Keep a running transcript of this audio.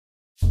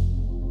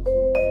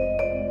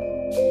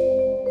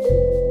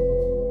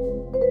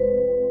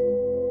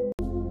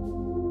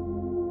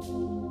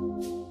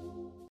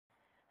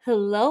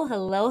Hello,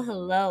 hello,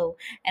 hello,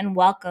 and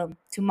welcome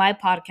to my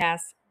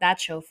podcast, That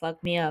Show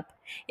Fucked Me Up.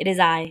 It is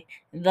I,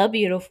 the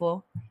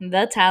beautiful,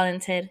 the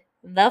talented,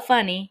 the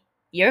funny,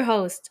 your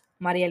host,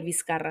 Mariel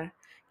Vizcarra.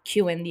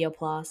 Cue in the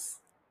applause.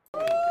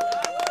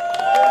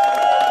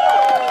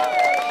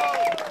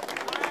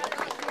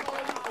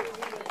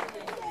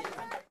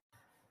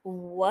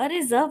 What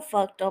is up,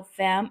 fucked up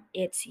fam?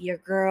 It's your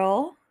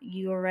girl.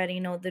 You already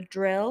know the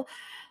drill.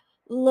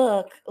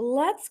 Look,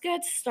 let's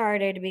get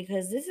started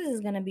because this is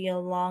going to be a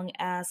long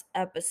ass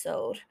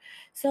episode.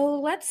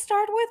 So, let's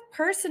start with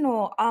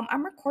personal.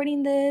 I'm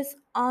recording this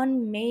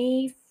on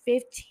May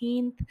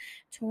 15th,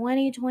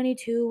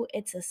 2022.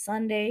 It's a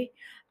Sunday.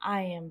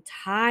 I am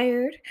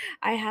tired.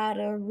 I had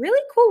a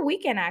really cool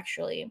weekend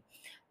actually.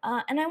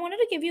 And I wanted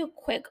to give you a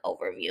quick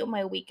overview of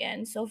my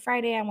weekend. So,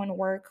 Friday, I went to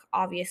work,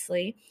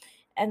 obviously.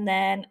 And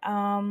then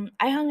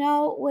I hung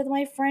out with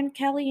my friend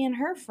Kelly and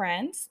her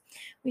friends.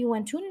 We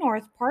went to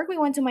North Park. We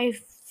went to my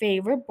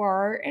favorite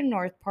bar in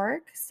North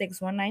Park,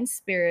 619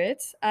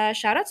 Spirits.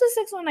 Shout out to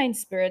 619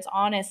 Spirits,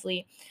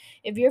 honestly.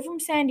 If you're from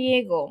San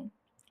Diego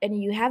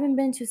and you haven't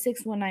been to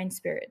 619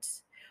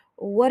 Spirits,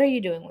 what are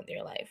you doing with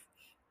your life?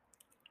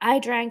 I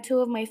drank two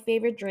of my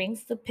favorite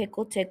drinks, the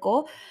Pickle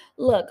Tickle.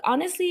 Look,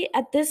 honestly,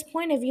 at this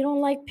point, if you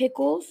don't like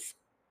pickles,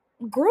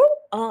 grow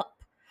up.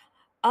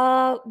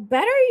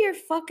 Better your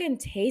fucking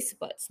taste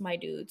buds, my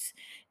dudes,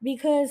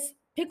 because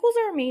pickles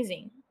are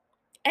amazing.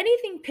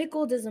 Anything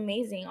pickled is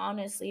amazing,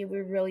 honestly, if we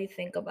really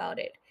think about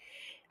it.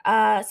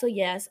 So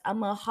yes,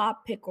 I'm a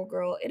hot pickle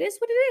girl. It is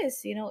what it is,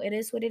 it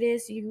is what it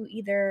is. You're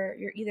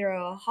either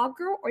a hot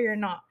girl or you're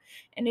not.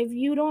 And if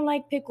you don't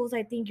like pickles,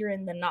 I think you're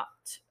in the not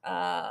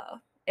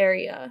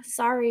area.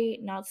 Sorry,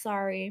 not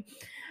sorry.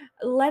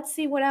 Let's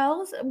see what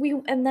else.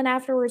 And then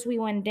afterwards we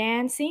went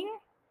dancing.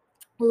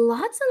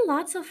 Lots and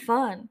lots of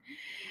fun.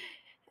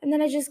 And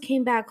then I just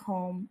came back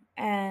home,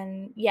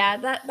 and yeah,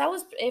 that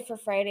was it for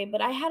Friday.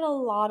 But I had a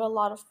lot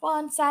of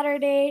fun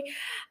Saturday.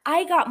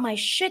 I got my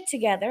shit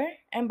together,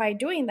 and by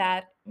doing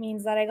that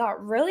means that I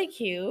got really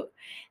cute.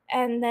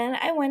 And then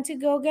I went to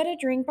go get a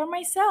drink by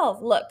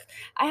myself. Look,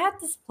 I had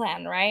this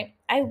plan, right?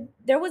 I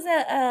There was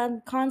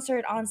a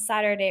concert on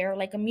Saturday, or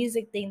like a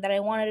music thing that I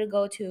wanted to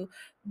go to,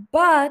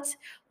 but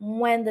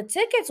when the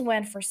tickets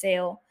went for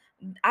sale,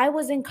 I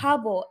was in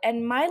Kabul,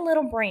 and my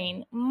little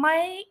brain,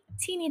 my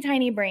teeny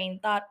tiny brain,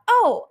 thought,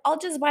 oh, I'll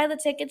just buy the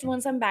tickets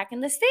once I'm back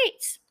in the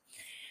States.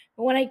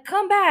 But when I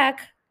come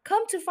back,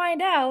 come to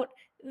find out,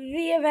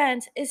 the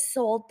event is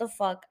sold the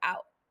fuck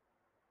out.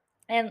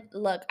 And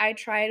look, I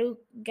tried to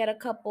get a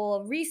couple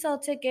of resale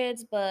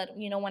tickets, but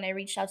when I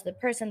reached out to the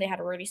person, they had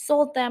already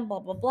sold them, blah,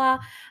 blah, blah.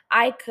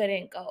 I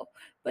couldn't go.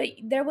 But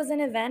there was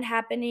an event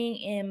happening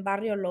in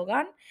Barrio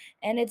Logan,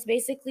 and it's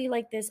basically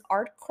like this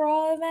art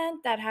crawl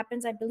event that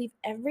happens, I believe,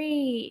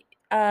 every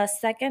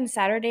second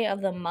Saturday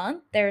of the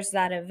month. There's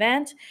that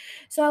event.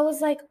 So I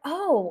was like,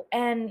 oh,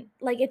 and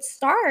like it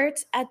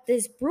starts at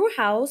this brew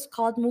house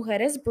called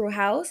Mujeres Brew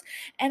House.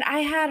 And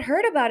I had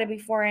heard about it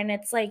before, and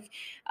it's like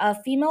a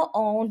female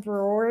owned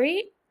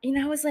brewery. And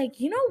I was like,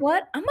 you know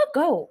what? I'm gonna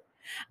go.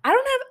 I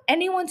don't have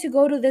anyone to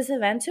go to this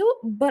event to,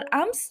 but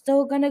I'm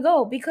still gonna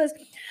go because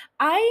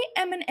I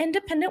am an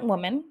independent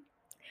woman.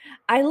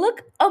 I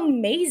look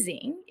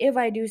amazing, if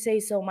I do say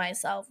so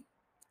myself.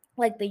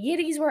 Like the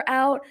Yetis were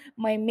out,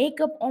 my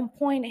makeup on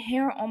point,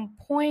 hair on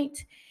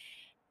point.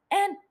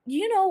 And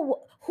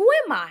who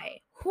am I?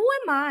 Who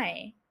am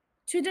I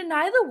to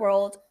deny the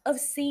world of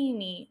seeing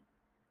me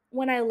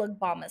when I look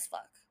bomb as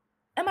fuck?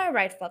 Am I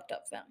right, fucked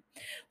up fam?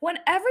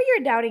 Whenever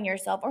you're doubting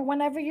yourself, or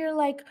whenever you're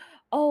like,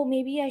 oh,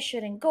 maybe I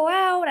shouldn't go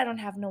out, I don't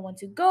have no one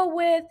to go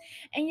with,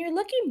 and you're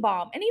looking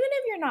bomb, and even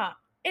if you're not,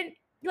 and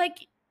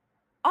like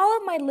all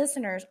of my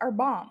listeners are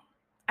bomb.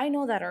 I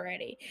know that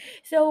already.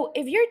 So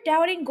if you're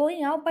doubting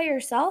going out by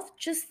yourself,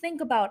 just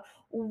think about,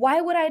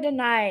 why would I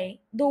deny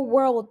the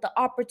world the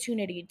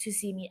opportunity to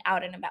see me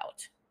out and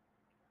about?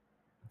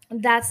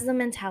 That's the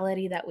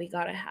mentality that we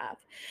gotta have.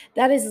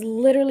 That is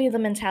literally the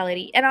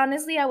mentality. And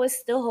honestly, I was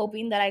still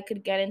hoping that I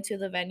could get into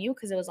the venue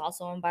because it was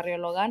also in Barrio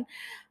Logan.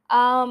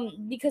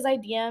 Because I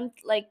DM'd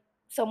like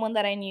someone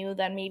that I knew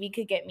that maybe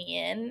could get me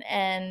in,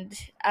 and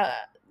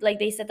like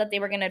they said that they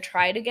were gonna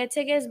try to get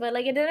tickets, but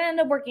like it didn't end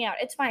up working out.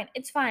 It's fine.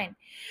 It's fine.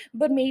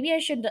 But maybe I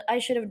should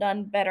have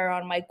done better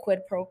on my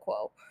quid pro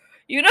quo.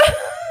 You know?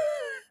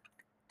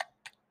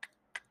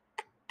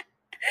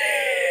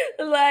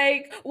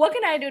 Like, what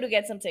can I do to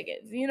get some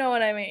tickets? You know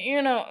what I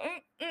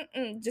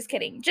mean? Just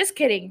kidding. Just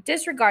kidding.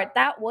 Disregard.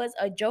 That was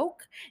a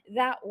joke.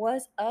 That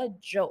was a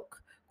joke.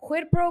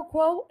 Quid pro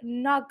quo,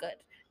 not good.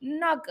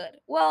 Not good.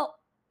 Well,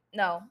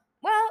 no.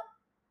 Well,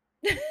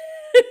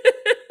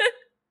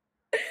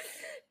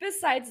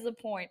 besides the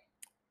point,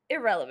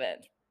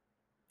 irrelevant.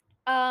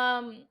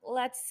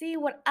 Let's see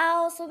what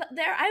else. So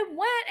there I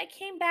went. I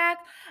came back.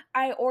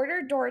 I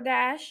ordered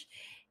DoorDash.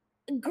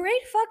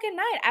 Great fucking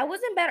night. I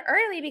was in bed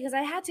early because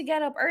I had to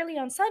get up early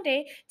on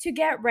Sunday to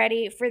get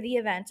ready for the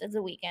event of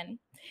the weekend.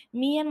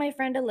 Me and my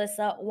friend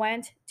Alyssa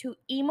went to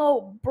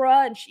emo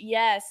brunch.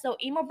 Yes, so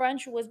emo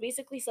brunch was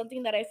basically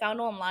something that I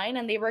found online,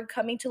 and they were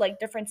coming to like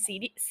different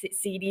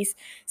cities,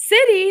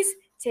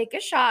 take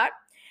a shot.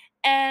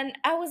 And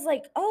I was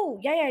like, oh,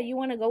 yeah, yeah, you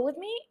want to go with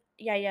me?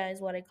 Yeah, yeah, is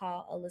what I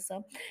call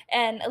Alyssa.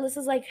 And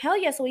Alyssa's like, hell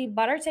yeah. So we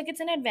bought our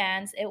tickets in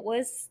advance. It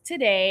was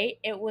today.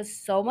 It was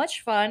so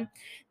much fun.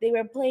 They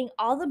were playing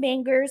all the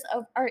bangers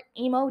of our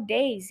emo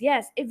days.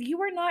 Yes, if you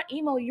were not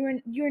emo,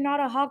 you're not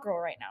a hot girl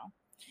right now.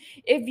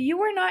 If you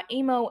were not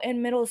emo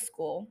in middle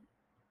school,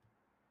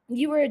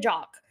 you were a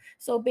jock.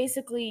 So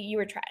basically, you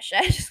were trash.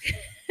 I just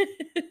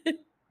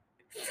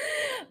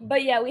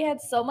but yeah, we had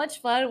so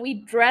much fun. We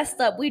dressed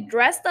up. We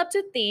dressed up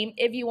to theme.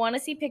 If you want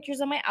to see pictures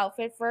of my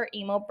outfit for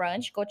emo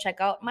brunch, go check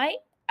out my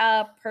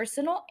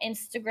personal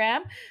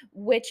Instagram,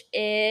 which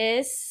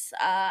is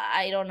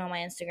I don't know my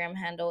Instagram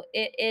handle.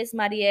 It is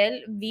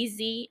Mariel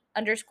VZ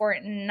underscore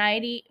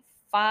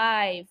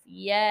 95.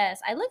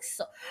 Yes, I look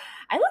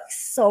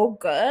so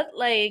good.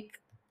 Like,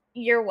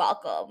 you're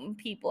welcome,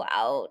 people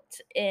out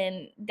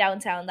in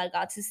downtown that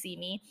got to see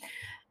me.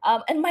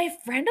 And my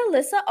friend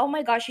Alyssa, oh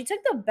my gosh, she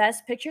took the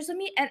best pictures of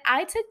me, and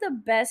I took the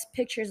best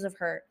pictures of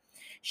her.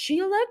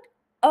 She looked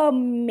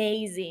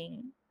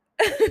amazing.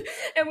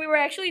 And we were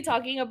actually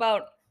talking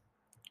about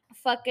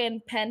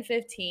fucking Pen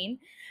 15.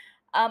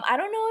 I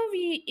don't know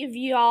if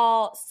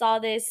y'all saw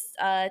this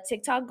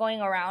TikTok going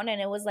around, and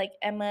it was like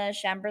Emma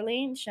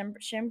Chamberlain.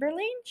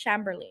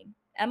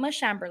 Emma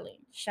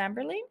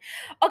Chamberlain.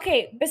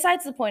 Okay,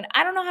 besides the point,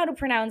 I don't know how to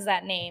pronounce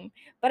that name,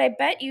 but I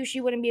bet you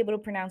she wouldn't be able to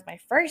pronounce my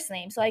first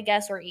name, so I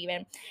guess we're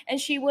even. And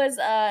she was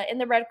in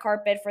the red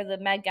carpet for the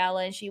Met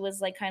Gala, and she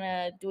was like kind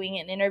of doing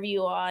an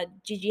interview on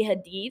Gigi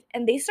Hadid,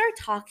 and they start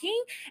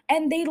talking,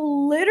 and they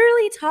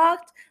literally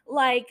talked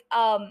like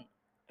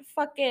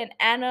fucking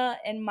Anna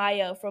and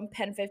Maya from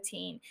Pen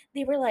 15.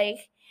 They were like,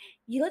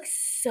 you look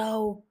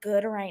so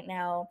good right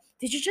now.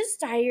 Did you just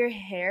dye your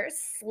hair?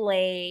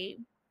 Slay.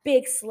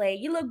 Big slay.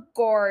 You look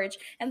gorge.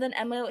 And then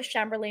Emma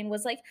Chamberlain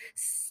was like,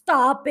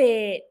 stop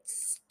it.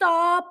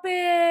 Stop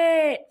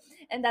it.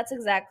 And that's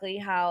exactly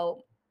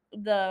how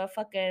the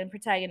fucking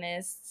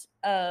protagonists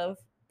of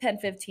Pen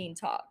 15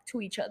 talk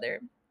to each other.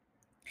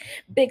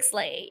 Big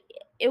slay.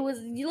 It was,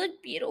 you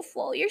look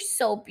beautiful. You're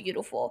so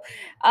beautiful.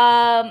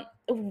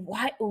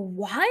 Why?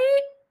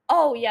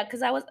 Oh yeah,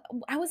 because I was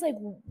like,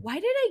 why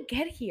did I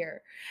get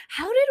here?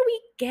 How did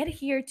we get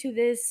here to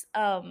this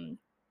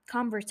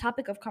converse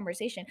topic of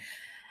conversation?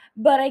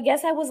 But I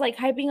guess I was like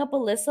hyping up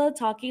Alyssa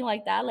talking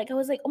like that. Like I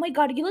was like, oh my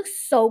god, you look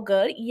so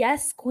good.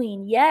 Yes,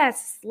 queen.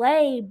 Yes,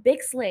 slay,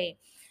 big slay.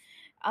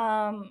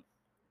 Um,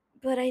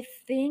 but I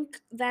think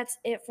that's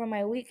it for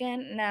my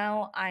weekend.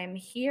 Now I'm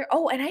here.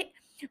 Oh, and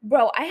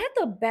bro, I had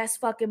the best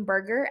fucking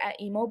burger at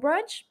Emo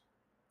Brunch.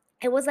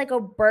 It was like a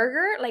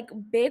burger, like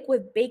big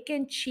with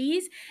bacon,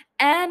 cheese,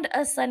 and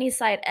a sunny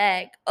side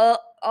egg.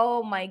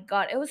 Oh my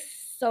god, it was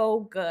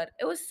so good.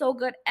 It was so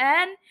good,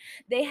 and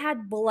they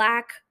had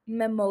black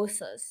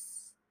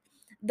mimosas.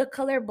 The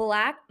color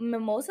black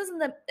mimosas,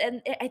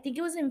 and I think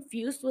it was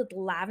infused with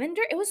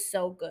lavender. It was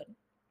so good.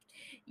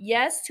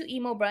 Yes to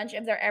emo brunch.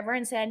 If they're ever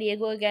in San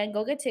Diego again,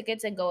 go get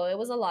tickets and go. It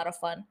was a lot of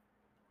fun.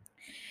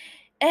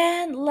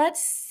 And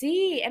let's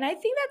see. And I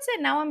think that's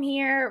it. Now I'm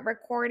here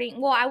recording.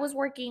 Well, I was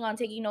working on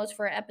taking notes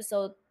for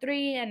episode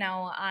 3, and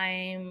now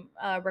I'm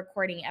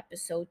recording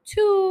episode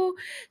 2.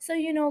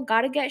 So,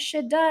 gotta get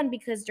shit done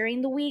because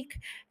during the week,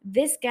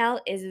 this gal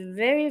is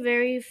very,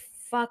 very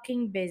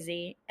fucking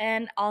busy.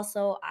 And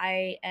also,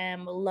 I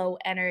am low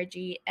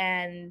energy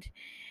and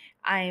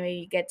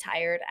I get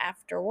tired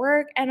after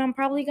work, and I'm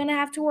probably gonna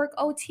have to work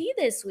OT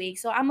this week.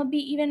 So I'm gonna be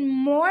even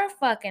more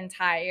fucking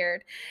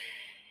tired.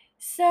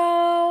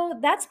 So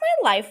that's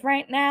my life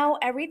right now.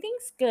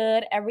 Everything's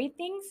good,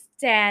 everything's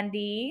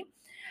dandy.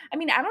 I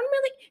mean, I don't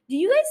really. Do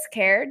you guys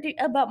care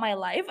about my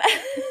life?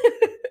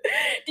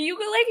 Do you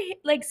go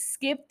like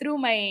skip through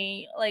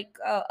my like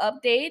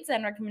updates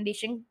and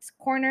recommendations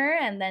corner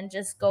and then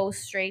just go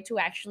straight to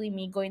actually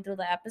me going through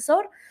the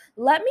episode?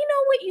 Let me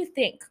know what you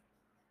think.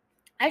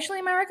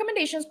 Actually, my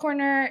recommendations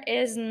corner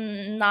is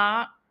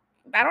not,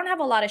 I don't have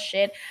a lot of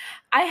shit.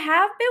 I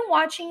have been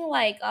watching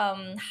like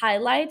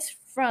highlights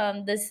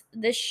from this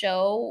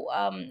show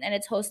and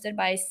it's hosted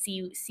by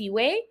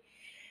Seaway.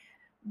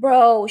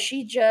 Bro,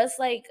 she just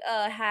like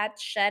had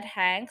Shed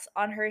Hanks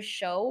on her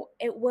show.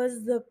 It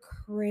was the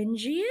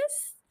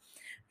cringiest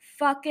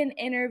fucking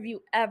interview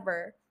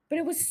ever, but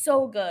it was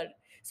so good.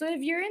 So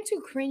if you're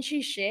into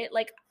cringy shit,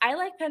 like I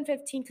like Pen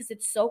 15 because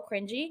it's so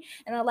cringy,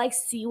 and I like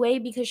Seaway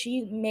because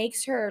she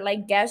makes her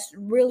like guests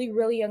really,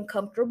 really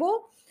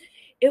uncomfortable.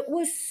 It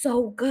was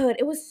so good.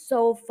 It was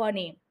so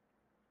funny.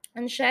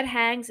 And Shed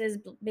Hanks is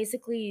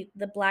basically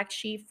the black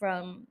sheep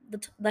from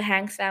the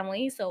Hanks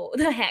family. So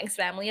the Hanks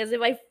family, as if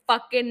I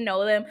fucking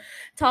know them.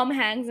 Tom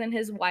Hanks and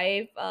his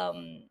wife,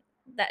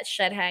 that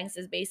Shed Hanks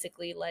is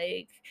basically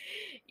like,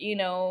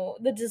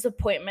 the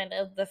disappointment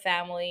of the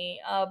family.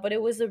 But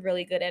it was a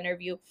really good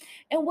interview.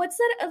 And what's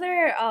that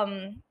other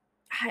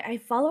I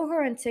follow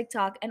her on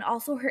TikTok, and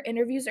also her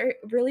interviews are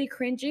really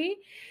cringy.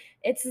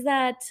 It's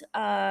that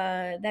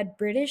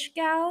British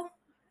gal,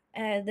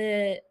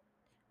 the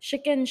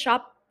chicken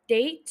shop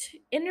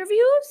date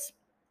interviews.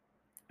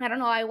 I don't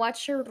know. I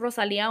watched her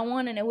Rosalia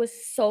one, and it was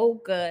so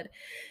good.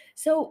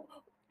 So,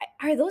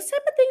 are those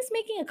type of things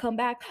making a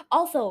comeback?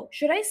 Also,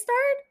 should I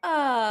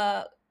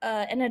start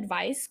an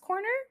advice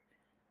corner?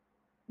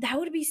 That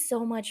would be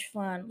so much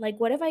fun. Like,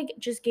 what if I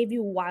just gave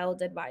you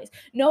wild advice?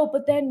 No,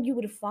 but then you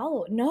would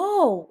follow it.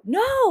 No,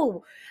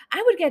 no,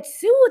 I would get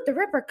sued with the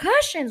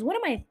repercussions. What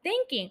am I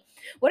thinking?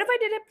 What if I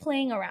did it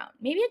playing around?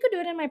 Maybe I could do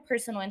it in my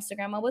personal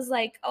Instagram. I was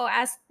like, oh,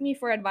 ask me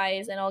for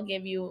advice, and I'll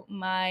give you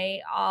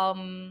my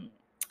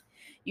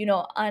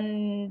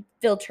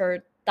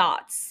unfiltered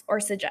thoughts or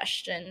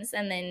suggestions,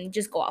 and then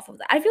just go off of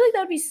that. I feel like that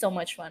would be so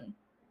much fun.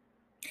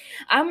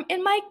 I'm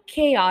in my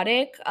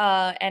chaotic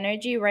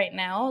energy right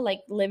now,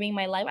 like living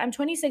my life. I'm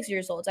 26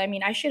 years old. I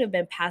mean, I should have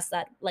been past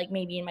that, like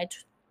maybe in my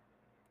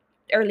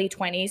early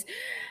 20s.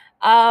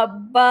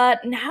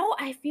 But now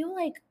I feel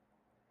like,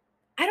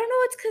 I don't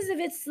know, it's because if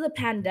it's the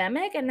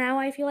pandemic, and now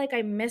I feel like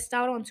I missed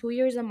out on 2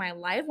 years of my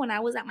life when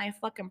I was at my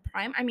fucking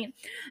prime. I mean,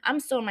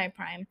 I'm still in my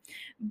prime,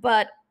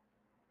 but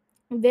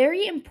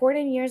very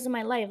important years of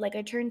my life. Like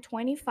I turned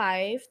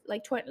 25,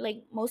 like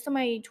most of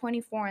my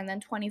 24, and then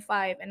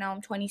 25, and now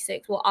I'm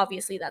 26. Well,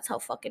 obviously that's how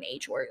fucking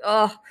age works.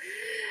 Ugh.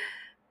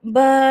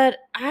 But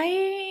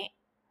I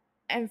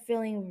am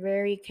feeling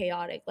very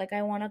chaotic. Like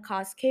I want to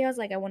cause chaos.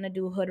 Like I want to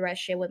do hood rat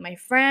shit with my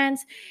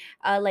friends.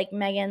 Like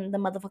Megan the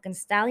motherfucking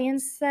Stallion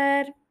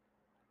said.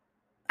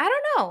 I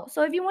don't know.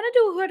 So if you want to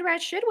do hood rat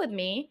shit with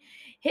me,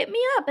 hit me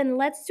up and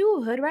let's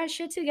do hood rat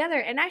shit together.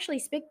 And actually,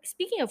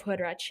 speaking of hood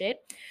rat shit,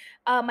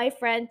 my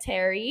friend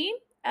Terry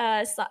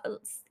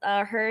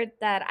heard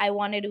that I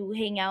wanted to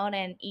hang out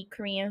and eat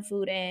Korean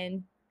food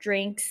and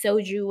drink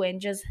soju and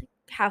just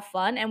have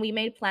fun. And we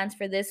made plans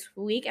for this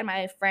week. And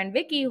my friend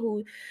Vicky,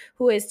 who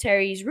is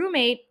Terry's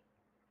roommate,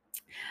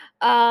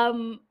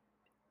 um,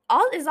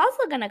 all is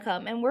also gonna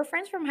come, and we're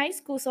friends from high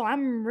school, so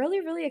I'm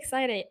really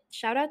excited.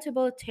 Shout out to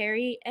both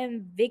Terry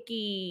and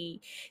Vicky.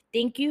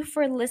 Thank you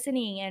for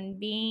listening and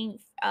being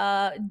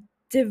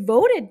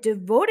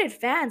devoted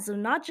fans of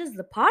not just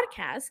the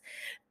podcast.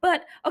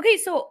 But okay,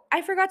 so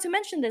I forgot to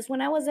mention this. When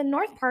I was in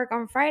North Park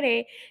on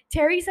Friday,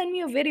 Terry sent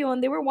me a video,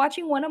 and they were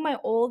watching one of my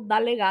old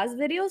Dale Gas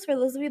videos. For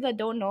those of you that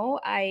don't know,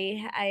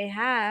 I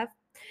have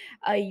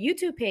a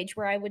YouTube page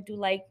where I would do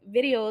like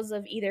videos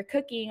of either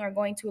cooking or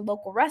going to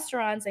local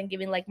restaurants and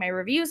giving like my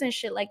reviews and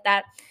shit like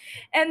that.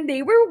 And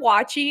they were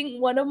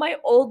watching one of my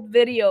old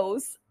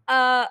videos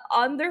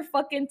on their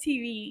fucking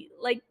TV,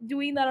 like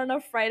doing that on a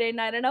Friday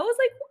night. And I was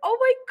like, oh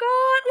my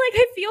God, like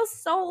I feel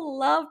so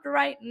loved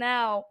right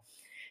now.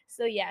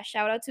 So yeah,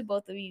 shout out to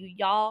both of you.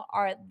 Y'all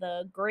are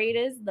the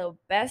greatest, the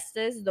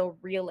bestest, the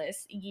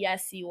realest.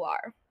 Yes, you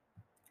are.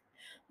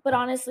 But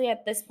honestly,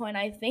 at this point,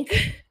 I think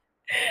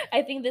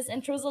I think this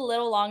intro is a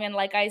little long, and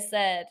like I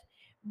said,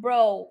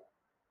 bro,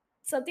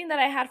 something that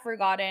I had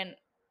forgotten.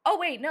 Oh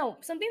wait, no,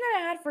 something that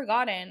I had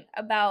forgotten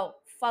about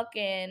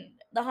fucking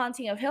The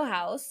Haunting of Hill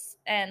House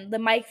and the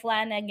Mike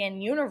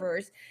Flanagan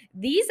universe.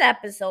 These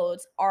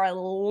episodes are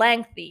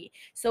lengthy,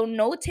 so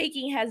note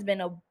taking has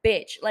been a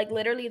bitch. Like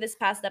literally, this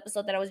past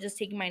episode that I was just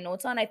taking my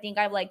notes on, I think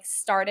I've like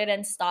started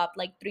and stopped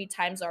like 3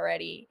 times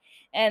already,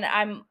 and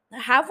I'm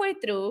halfway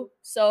through.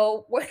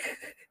 So we're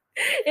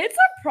it's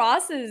a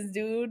process,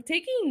 dude.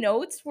 Taking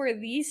notes for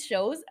these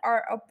shows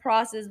are a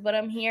process, but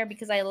I'm here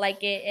because I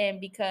like it and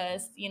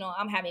because,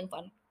 I'm having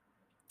fun.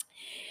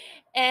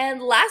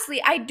 And lastly,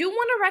 I do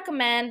want to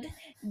recommend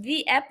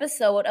the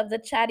episode of the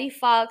Chatty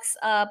Fox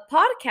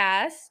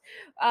podcast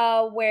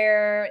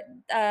where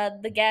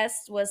the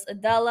guest was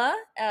Adela,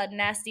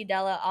 Nasty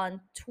Della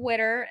on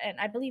Twitter, and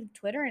I believe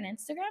Twitter and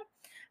Instagram.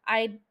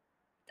 I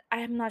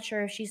I'm not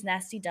sure if she's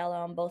Nasty Della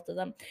on both of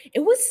them.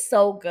 It was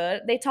so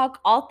good. They talk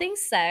all things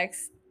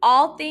sex,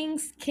 all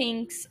things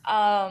kinks,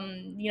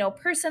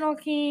 personal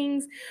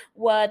kinks,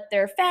 what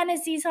their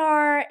fantasies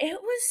are. It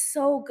was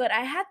so good.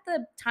 I had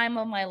the time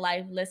of my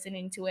life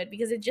listening to it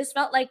because it just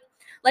felt like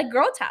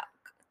girl talk,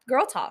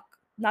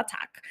 not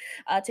talk.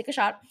 Take a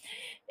shot.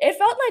 It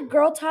felt like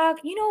girl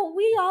talk. We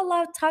all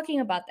love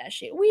talking about that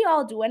shit. We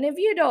all do. And if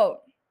you don't,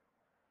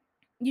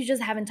 you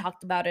just haven't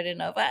talked about it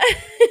enough.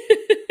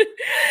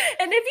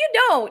 And if you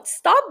don't,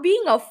 stop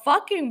being a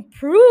fucking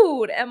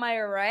prude. Am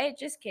I right?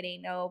 Just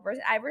kidding. No,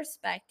 I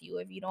respect you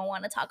if you don't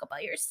want to talk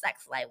about your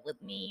sex life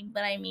with me.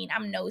 But I mean,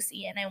 I'm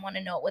nosy and I want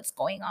to know what's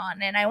going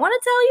on and I want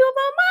to tell you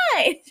about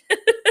mine.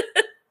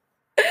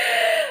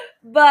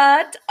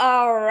 But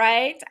all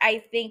right,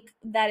 I think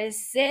that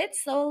is it.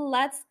 So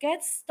let's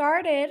get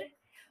started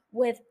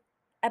with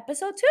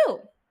episode 2.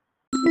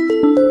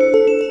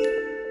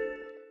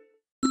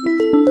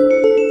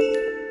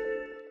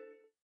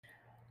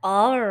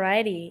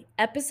 Alrighty,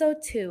 episode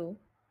 2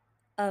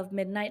 of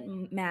Midnight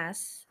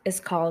Mass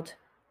is called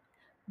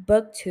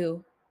Book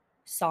 2,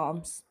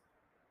 Psalms.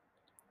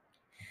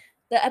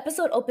 The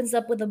episode opens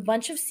up with a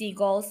bunch of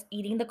seagulls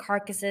eating the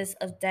carcasses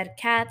of dead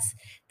cats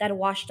that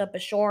washed up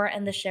ashore,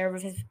 and the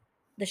sheriff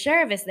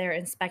is there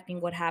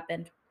inspecting what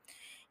happened.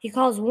 He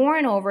calls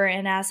Warren over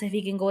and asks if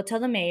he can go tell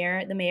the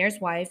mayor, the mayor's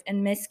wife,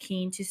 and Miss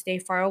Keene to stay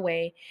far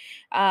away,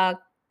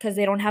 because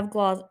they don't have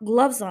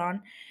gloves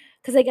on.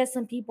 Because I guess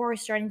some people are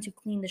starting to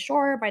clean the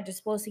shore by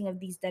disposing of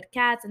these dead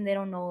cats, and they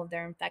don't know if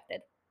they're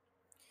infected.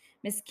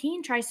 Miss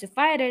Keene tries to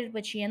fight it,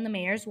 but she and the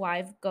mayor's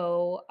wife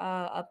go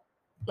up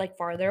like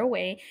farther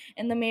away,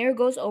 and the mayor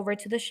goes over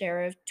to the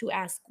sheriff to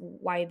ask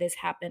why this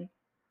happened.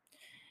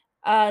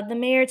 The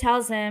mayor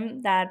tells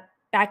him that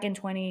back in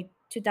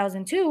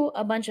 2002,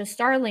 a bunch of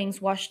starlings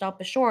washed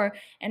up ashore,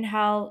 and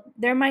how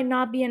there might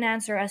not be an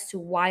answer as to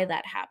why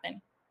that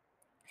happened.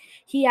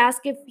 He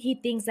asks if he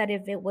thinks that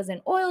if it was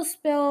an oil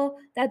spill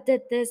that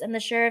did this, and the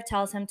sheriff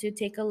tells him to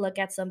take a look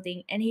at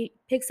something, and he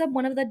picks up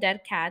one of the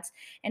dead cats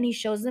and he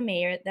shows the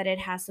mayor that it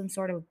has some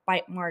sort of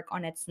bite mark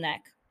on its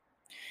neck.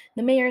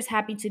 The mayor is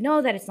happy to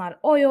know that it's not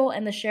oil,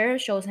 and the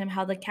sheriff shows him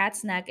how the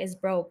cat's neck is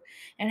broke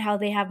and how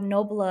they have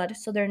no blood,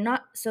 so their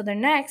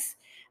necks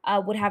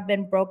would have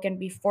been broken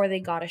before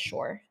they got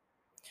ashore.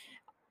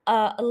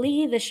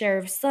 Ali, the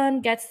sheriff's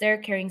son, gets there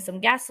carrying some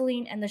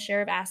gasoline, and the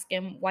sheriff asks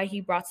him why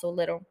he brought so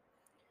little.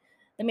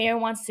 The mayor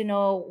wants to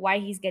know why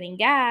he's getting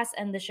gas,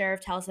 and the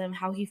sheriff tells him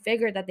how he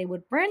figured that they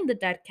would burn the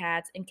dead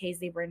cats in case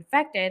they were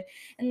infected,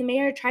 and the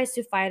mayor tries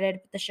to fight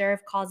it, but the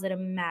sheriff calls it a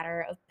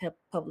matter of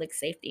public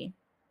safety.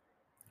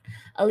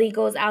 Ali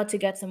goes out to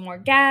get some more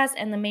gas,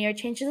 and the mayor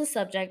changes the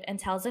subject and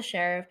tells the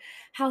sheriff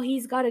how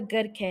he's got a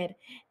good kid,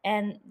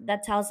 and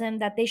that tells him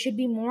that they should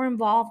be more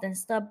involved and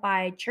stop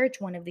by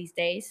church one of these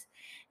days.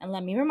 And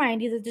let me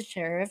remind you that the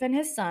sheriff and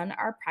his son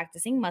are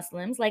practicing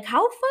Muslims. Like,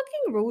 how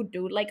fucking rude,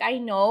 dude. Like, I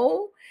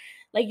know.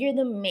 Like, you're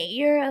the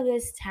mayor of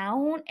this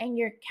town and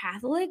you're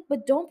Catholic,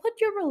 but don't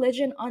put your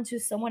religion onto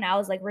someone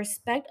else. Like,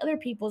 respect other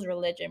people's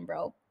religion,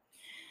 bro.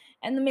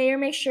 And the mayor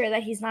makes sure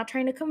that he's not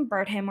trying to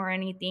convert him or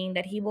anything,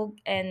 that he will,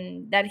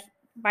 and that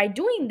by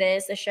doing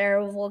this, the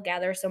sheriff will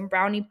gather some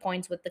brownie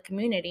points with the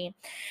community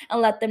and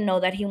let them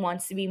know that he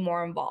wants to be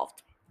more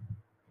involved.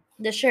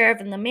 The sheriff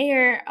and the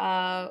mayor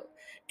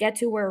get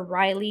to where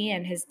Riley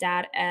and his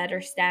dad Ed are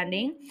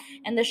standing,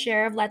 and the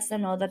sheriff lets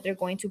them know that they're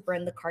going to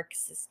burn the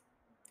carcasses.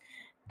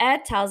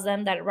 Ed tells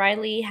them that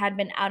Riley had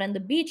been out on the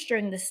beach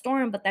during the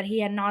storm, but that he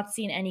had not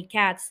seen any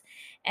cats.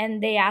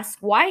 And they ask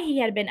why he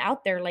had been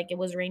out there, like it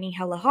was raining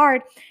hella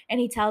hard. And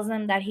he tells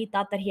them that he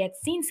thought that he had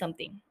seen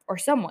something or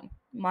someone,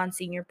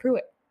 Monsignor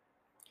Pruitt.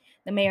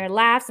 The mayor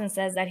laughs and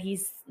says that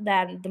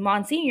the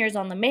Monsignors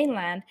on the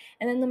mainland,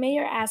 and then the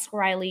mayor asks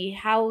Riley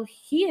how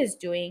he is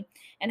doing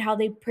and how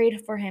they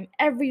prayed for him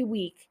every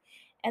week.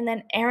 And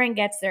then Aaron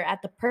gets there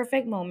at the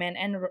perfect moment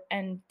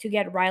and to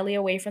get Riley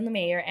away from the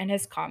mayor and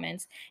his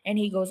comments, and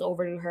he goes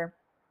over to her.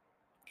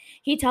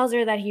 He tells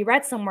her that he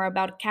read somewhere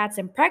about cats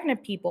and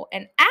pregnant people,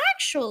 and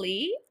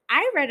actually,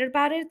 I read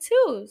about it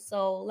too.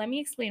 So let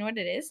me explain what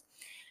it is.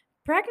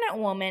 Pregnant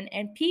women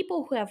and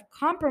people who have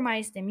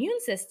compromised immune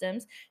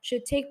systems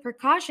should take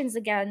precautions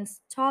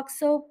against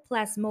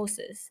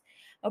toxoplasmosis.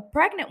 A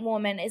pregnant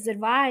woman is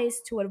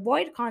advised to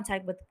avoid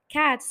contact with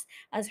cats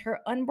as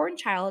her unborn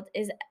child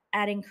is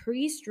at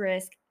increased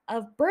risk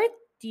of birth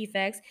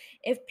defects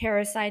if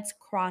parasites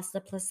cross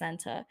the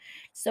placenta.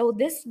 So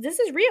this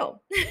is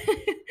real.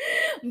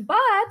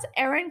 But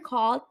Aaron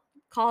calls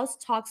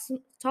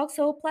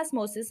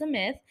toxoplasmosis a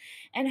myth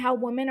and how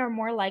women are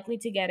more likely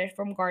to get it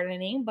from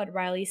gardening, but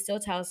Riley still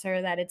tells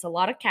her that it's a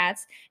lot of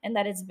cats and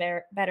that it's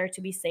better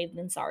to be safe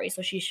than sorry,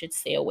 so she should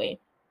stay away.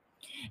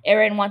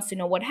 Erin wants to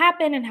know what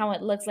happened and how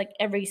it looks like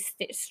every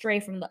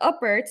stray from the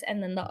uppers,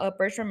 and then the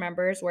uppers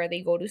remembers where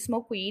they go to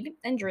smoke weed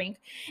and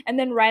drink. And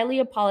then Riley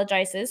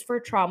apologizes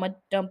for trauma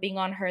dumping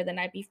on her the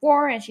night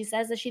before, and she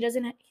says that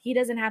he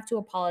doesn't have to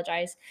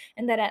apologize,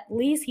 and that at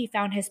least he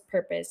found his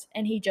purpose.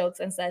 And he jokes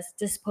and says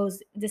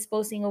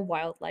disposing of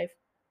wildlife.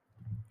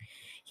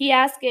 He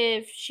asks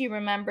if she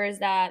remembers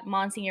that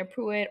Monsignor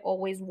Pruitt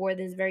always wore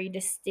this very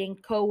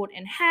distinct coat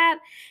and hat,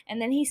 and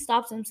then he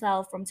stops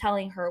himself from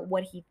telling her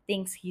what he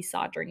thinks he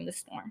saw during the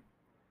storm.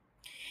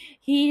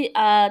 He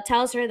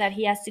tells her that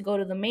he has to go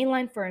to the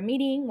mainline for a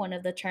meeting, one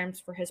of the terms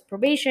for his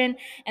probation,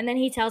 and then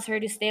he tells her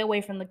to stay away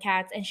from the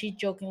cats, and she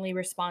jokingly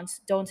responds,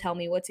 "Don't tell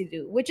me what to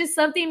do," which is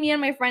something me and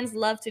my friends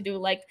love to do,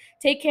 like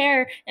take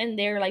care, and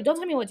they're like, "Don't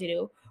tell me what to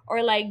do,"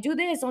 or like, "Do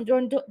this, don't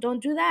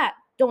do that,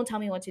 don't tell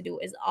me what to do,"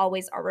 is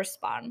always our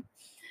response.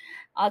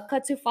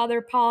 Cut to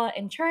Father Paul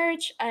in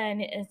church,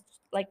 and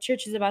like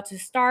church is about to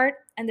start,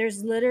 and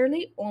there's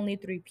literally only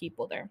three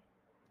people there.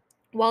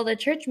 While the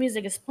church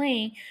music is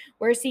playing,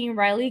 we're seeing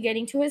Riley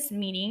getting to his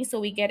meeting, so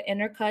we get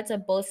intercuts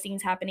of both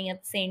scenes happening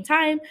at the same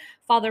time.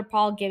 Father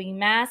Paul giving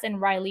mass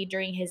and Riley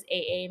during his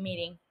AA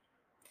meeting.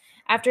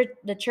 After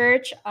the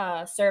church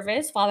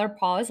service, Father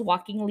Paul is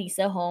walking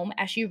Lisa home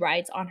as she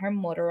rides on her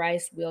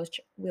motorized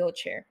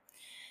wheelchair.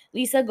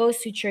 Lisa goes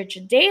to church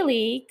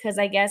daily because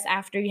I guess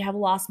after you have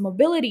lost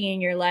mobility in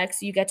your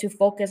legs, you get to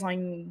focus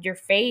on your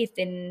faith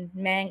in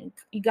man.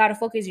 You got to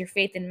focus your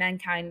faith in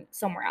mankind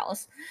somewhere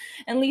else.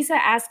 And Lisa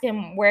asks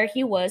him where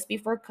he was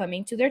before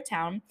coming to their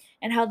town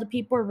and how the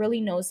people are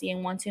really nosy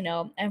and want to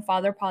know. And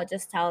Father Paul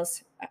just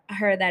tells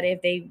her that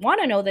if they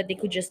want to know, that they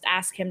could just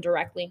ask him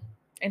directly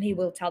and he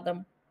will tell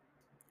them.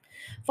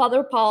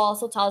 Father Paul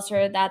also tells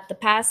her that the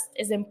past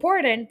is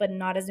important, but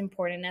not as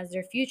important as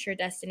their future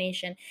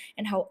destination,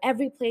 and how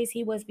every place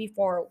he was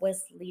before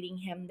was leading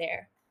him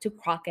there to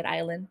Crockett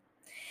Island.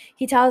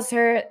 He tells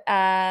her,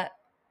 that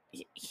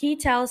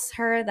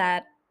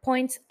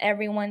points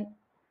everyone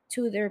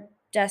to their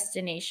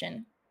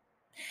destination.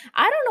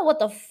 I don't know what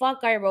the fuck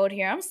I wrote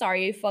here. I'm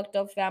sorry, you fucked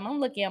up fam. I'm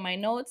looking at my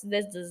notes.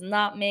 This does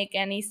not make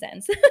any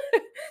sense.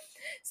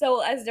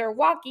 So as they're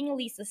walking,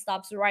 Lisa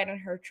stops right on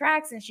her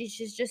tracks and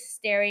she's just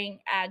staring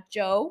at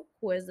Joe,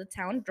 who is the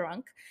town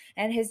drunk,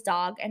 and his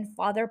dog. And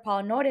Father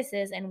Paul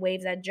notices and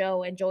waves at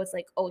Joe, and Joe is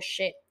like, oh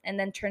shit, and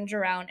then turns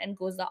around and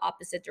goes the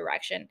opposite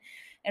direction.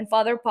 And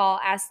Father Paul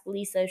asks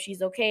Lisa if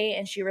she's okay,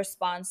 and she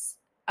responds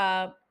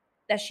that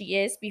she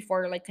is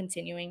before like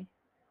continuing.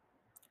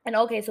 And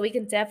okay, so we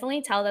can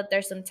definitely tell that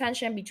there's some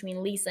tension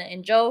between Lisa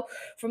and Joe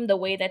from the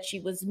way that she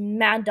was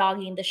mad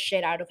dogging the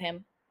shit out of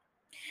him.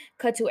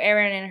 Cut to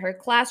Erin in her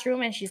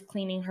classroom and she's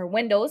cleaning her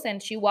windows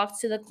and she walks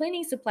to the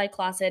cleaning supply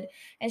closet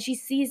and she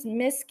sees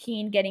Miss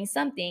Keene getting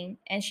something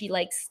and she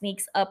like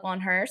sneaks up on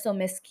her, so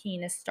Miss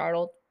Keene is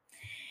startled.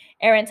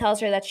 Erin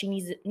tells her that she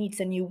needs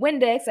a new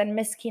Windex, and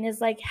Miss Keene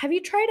is like, "Have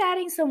you tried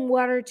adding some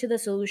water to the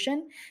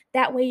solution?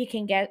 That way you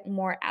can get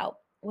more out."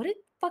 What a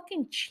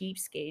fucking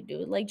cheapskate,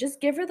 dude! Like,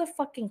 just give her the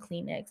fucking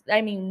Kleenex.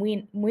 I mean,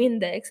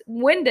 Windex.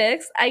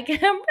 I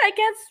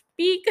can't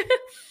speak.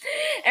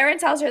 Erin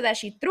tells her that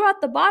she threw out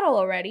the bottle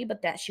already,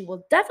 but that she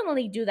will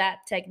definitely do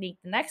that technique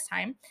the next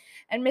time.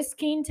 And Miss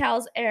Keene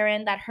tells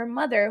Erin that her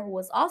mother, who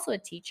was also a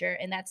teacher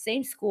in that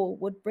same school,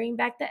 would bring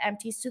back the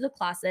empties to the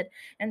closet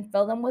and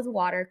fill them with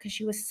water because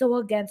she was so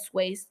against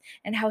waste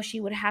and how she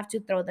would have to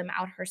throw them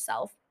out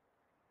herself.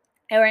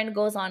 Erin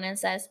goes on and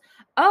says,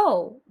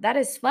 "Oh, that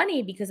is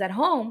funny because at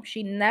home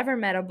she never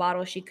met a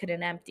bottle she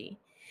couldn't empty."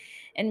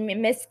 And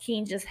Miss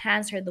Keene just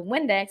hands her the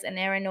Windex, and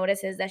Erin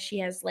notices that she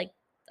has like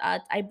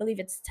I believe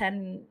it's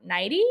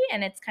 1090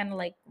 and it's kind of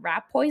like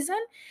rat poison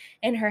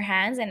in her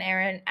hands. And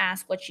Erin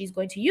asks what she's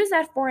going to use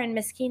that for. And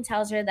Miss Keene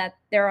tells her that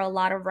there are a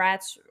lot of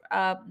rats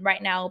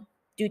right now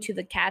due to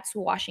the cats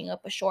washing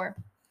up ashore.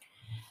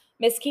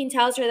 Miss Keene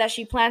tells her that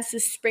she plans to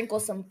sprinkle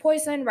some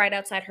poison right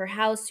outside her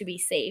house to be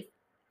safe.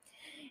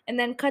 And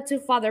then cut to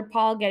Father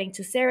Paul getting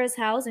to Sarah's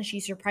house, and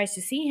she's surprised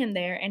to see him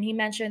there. And he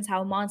mentions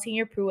how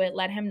Monsignor Pruitt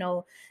let him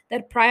know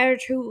that prior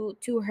to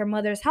her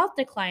mother's health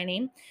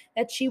declining,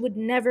 that she would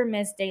never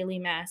miss daily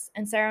mass.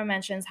 And Sarah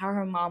mentions how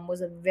her mom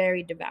was a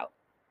very devout.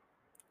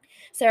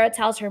 Sarah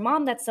tells her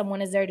mom that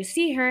someone is there to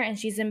see her, and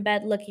she's in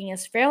bed looking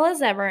as frail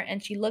as ever.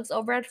 And she looks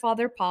over at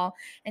Father Paul,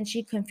 and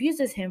she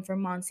confuses him for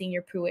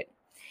Monsignor Pruitt.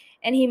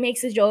 And he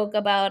makes a joke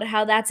about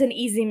how that's an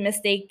easy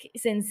mistake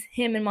since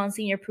him and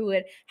Monsignor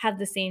Pruitt have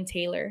the same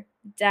tailor.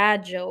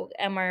 Dad joke,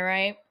 am I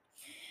right?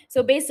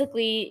 So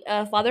basically,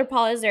 Father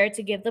Paul is there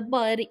to give the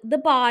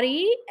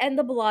body and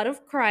the blood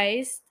of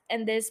Christ,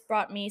 and this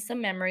brought me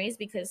some memories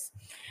because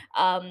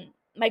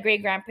my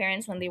great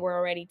grandparents, when they were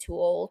already too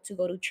old to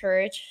go to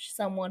church,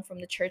 someone from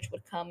the church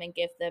would come and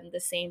give them the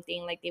same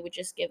thing. Like they would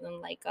just give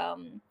them like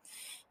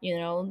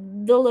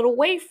the little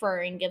wafer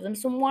and give them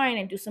some wine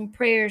and do some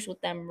prayers with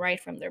them right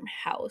from their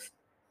house.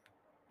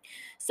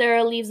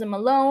 Sarah leaves them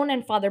alone,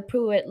 and Father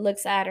Pruitt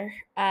looks at her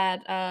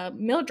at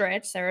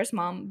Mildred, Sarah's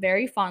mom,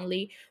 very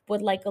fondly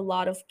with like a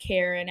lot of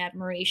care and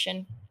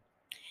admiration.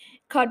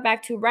 Cut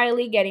back to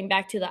Riley getting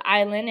back to the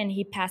island, and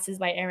he passes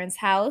by Erin's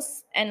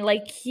house, and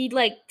like he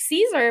like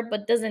sees her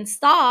but doesn't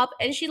stop,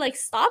 and she like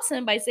stops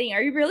him by saying,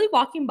 "Are you really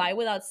walking by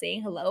without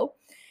saying hello?"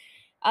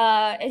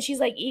 And she's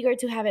like eager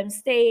to have him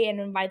stay and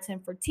invites him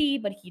for tea,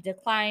 but he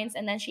declines.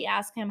 And then she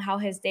asks him how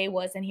his day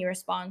was, and he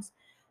responds,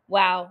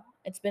 "Wow,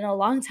 it's been a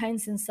long time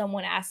since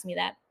someone asked me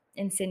that,"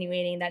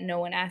 insinuating that no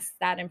one asks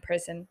that in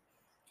person.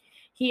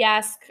 He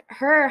asks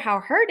her how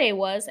her day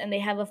was, and they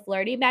have a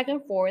flirty back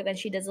and forth, and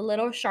she does a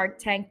little Shark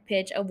Tank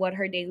pitch of what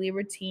her daily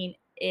routine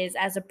is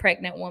as a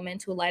pregnant woman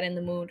to lighten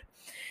the mood.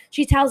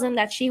 She tells him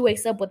that she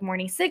wakes up with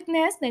morning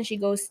sickness, then she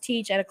goes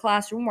teach at a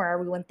classroom where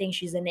everyone thinks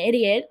she's an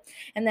idiot,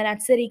 and then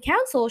at city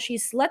council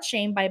she's slut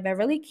shamed by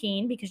Beverly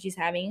Keene because she's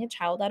having a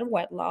child out of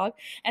wedlock,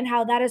 and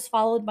how that is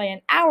followed by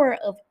an hour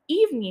of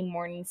evening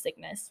morning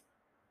sickness.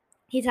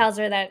 He tells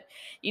her that,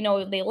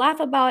 they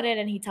laugh about it,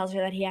 and he tells her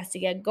that he has to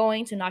get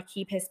going to not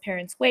keep his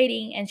parents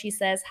waiting. And she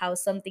says how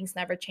some things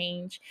never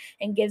change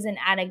and gives an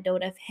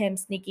anecdote of him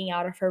sneaking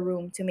out of her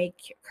room to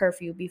make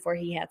curfew before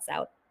he heads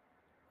out.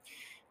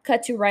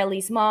 Cut to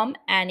Riley's mom,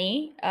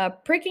 Annie,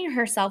 pricking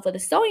herself with a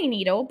sewing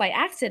needle by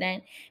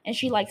accident, and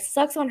she like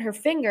sucks on her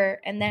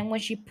finger. And then when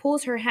she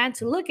pulls her hand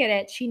to look at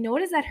it, she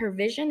notices that her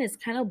vision is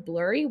kind of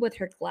blurry with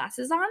her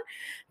glasses on.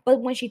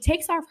 But when she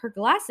takes off her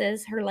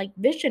glasses, her like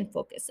vision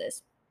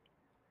focuses.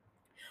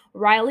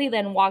 Riley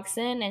then walks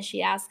in and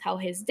she asks how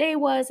his day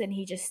was, and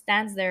he just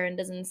stands there and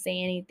doesn't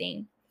say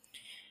anything.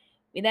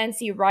 We then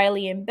see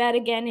Riley in bed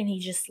again, and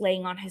he's just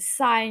laying on his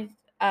side,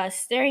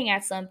 staring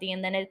at something,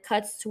 and then it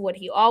cuts to what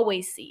he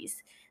always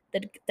sees,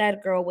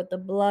 that girl with the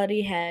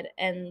bloody head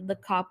and the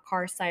cop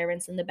car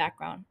sirens in the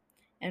background.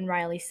 And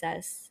Riley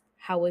says,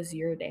 "How was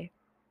your day?"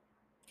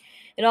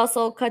 It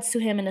also cuts to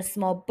him in a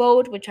small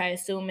boat, which I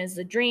assume is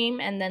a dream,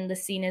 and then the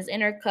scene is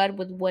intercut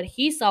with what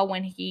he saw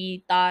when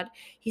he thought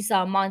he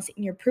saw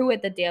Monsignor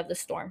Pruitt the day of the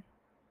storm.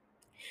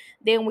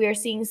 Then we are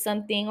seeing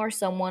something or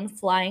someone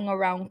flying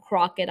around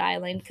Crockett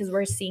Island because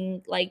we're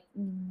seeing like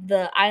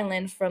the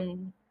island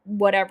from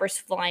whatever's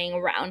flying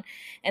around,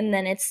 and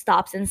then it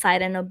stops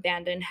inside an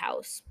abandoned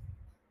house.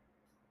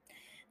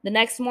 The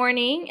next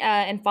morning,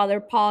 and Father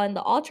Paul and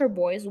the altar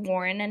boys,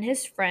 Warren and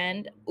his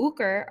friend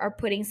Uker, are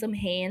putting some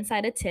hay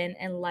inside a tin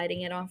and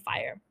lighting it on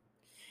fire.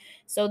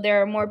 So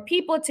there are more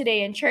people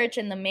today in church,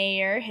 and the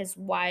mayor, his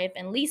wife,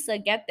 and Lisa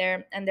get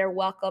there, and they're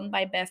welcomed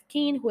by Beth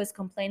Keane, who is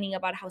complaining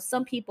about how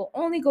some people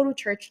only go to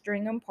church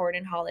during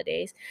important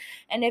holidays,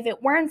 and if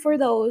it weren't for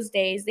those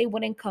days, they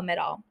wouldn't come at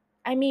all.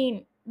 I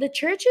mean, the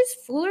church is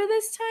fuller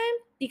this time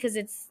because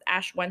it's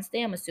Ash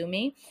Wednesday, I'm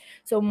assuming.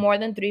 So more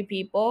than 3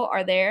 people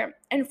are there,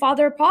 and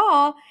Father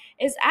Paul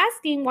is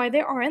asking why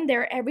they aren't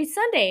there every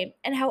Sunday,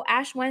 and how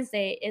Ash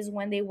Wednesday is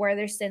when they wear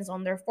their sins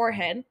on their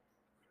forehead.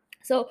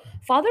 So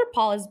Father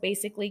Paul is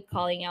basically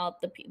calling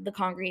out the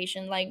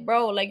congregation, like,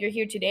 bro, like you're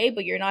here today,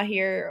 but you're not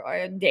here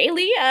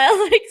daily,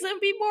 like some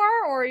people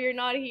are, or you're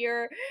not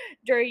here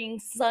during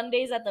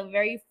Sundays at the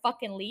very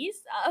fucking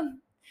least.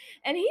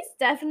 And he's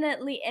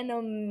definitely an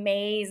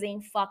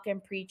amazing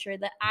fucking preacher.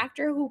 The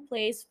actor who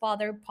plays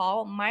Father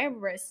Paul, my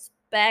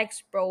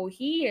respects, bro.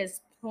 He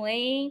is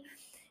playing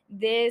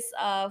this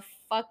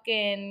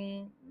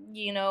fucking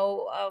you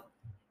know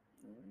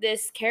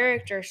this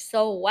character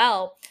so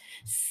well.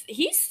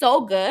 He's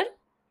so good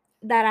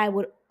that I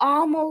would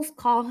almost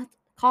call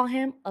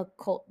him a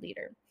cult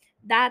leader.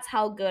 That's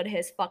how good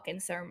his fucking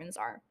sermons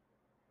are.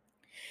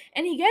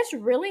 And he gets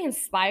really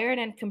inspired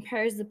and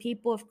compares the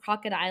people of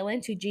Crockett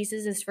Island to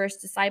Jesus'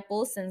 first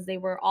disciples since they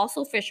were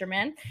also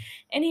fishermen.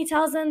 And he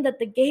tells them that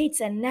the gates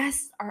and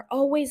nests are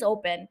always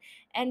open.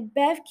 And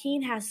Bev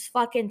Keane has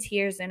fucking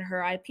tears in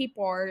her eye.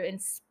 People are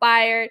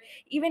inspired.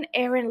 Even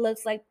Erin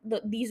looks like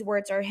these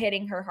words are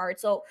hitting her heart.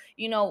 So,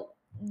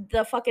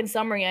 the fucking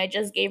summary I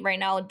just gave right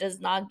now does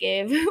not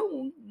give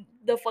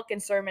the fucking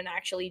sermon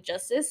actually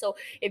justice. So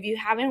if you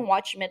haven't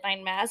watched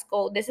Midnight Mass,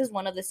 go. This is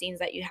one of the scenes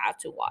that you have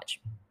to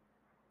watch.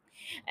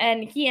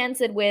 And he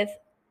ends it with,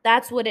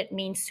 "That's what it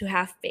means to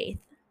have faith.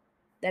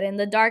 That in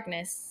the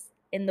darkness,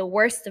 in the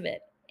worst of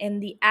it, in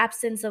the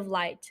absence of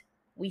light,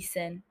 we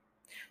sin.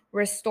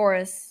 Restore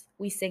us,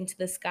 we sing to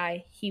the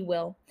sky, he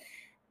will.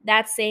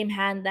 That same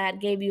hand that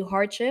gave you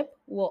hardship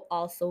will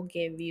also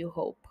give you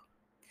hope."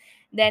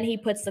 Then he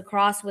puts the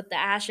cross with the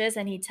ashes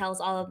and he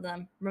tells all of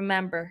them,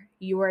 "Remember,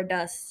 you are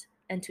dust,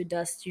 and to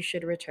dust you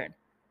should return."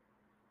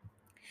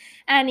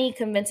 And he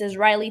convinces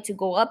Riley to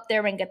go up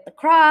there and get the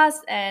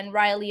cross, and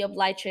Riley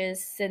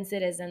obliges since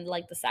it isn't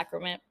like the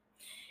sacrament.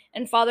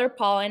 And Father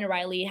Paul and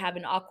Riley have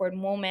an awkward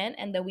moment,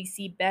 and then we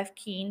see Bev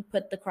Keane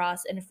put the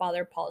cross in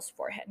Father Paul's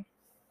forehead.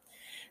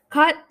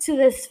 Cut to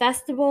this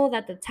festival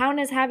that the town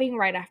is having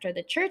right after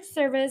the church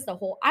service. The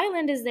whole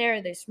island is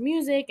there. There's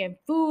music and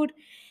food.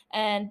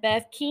 And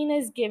Bev Keane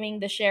is giving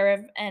the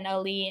sheriff and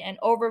Ali an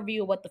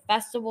overview of what the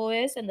festival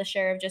is. And the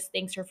sheriff just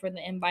thanks her for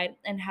the invite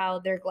and how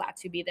they're glad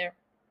to be there.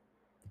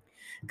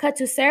 Cut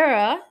to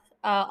Sarah,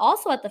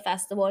 also at the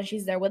festival, and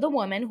she's there with a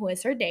woman who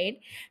is her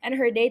date. And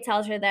her date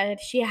tells her that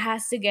she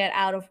has to get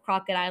out of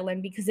Crockett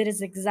Island because it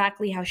is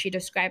exactly how she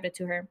described it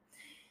to her.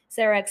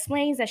 Sarah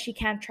explains that she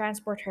can't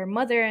transport her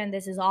mother, and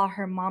this is all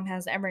her mom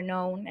has ever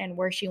known, and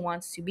where she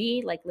wants to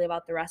be, like live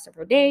out the rest of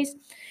her days.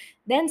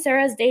 Then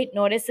Sarah's date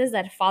notices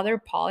that Father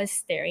Paul is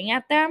staring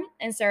at them,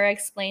 and Sarah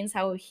explains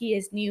how he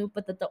is new,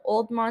 but that the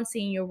old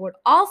Monsignor would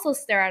also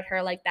stare at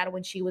her like that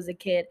when she was a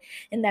kid,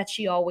 and that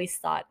she always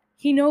thought,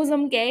 he knows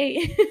I'm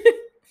gay.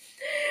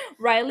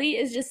 Riley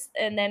is just,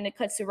 and then it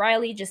cuts to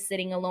Riley just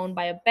sitting alone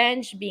by a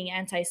bench, being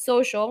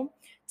antisocial,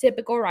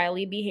 typical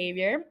Riley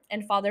behavior,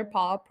 and Father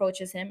Paul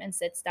approaches him and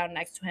sits down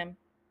next to him.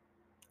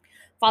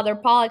 Father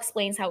Paul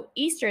explains how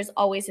Easter is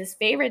always his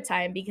favorite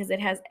time because it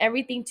has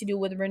everything to do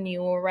with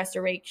renewal,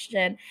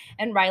 restoration,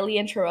 and Riley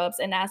interrupts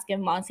and asks if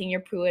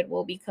Monsignor Pruitt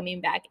will be coming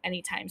back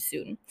anytime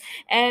soon.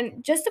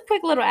 And just a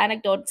quick little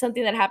anecdote,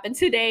 something that happened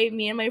today,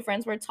 me and my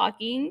friends were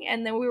talking,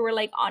 and then we were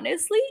like,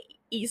 honestly,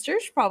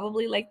 Easter's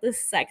probably like the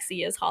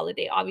sexiest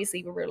holiday.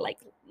 Obviously, we were like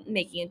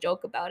making a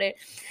joke about it.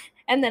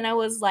 And then I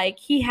was like,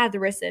 he had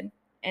risen,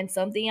 and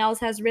something else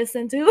has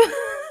risen too.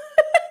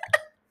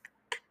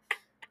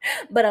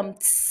 But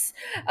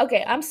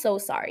okay, I'm so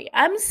sorry.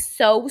 I'm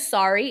so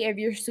sorry if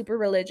you're super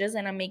religious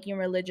and I'm making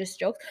religious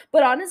jokes.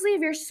 But honestly,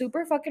 if you're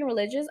super fucking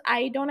religious,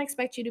 I don't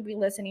expect you to be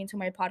listening to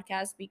my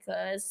podcast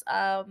because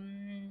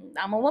I'm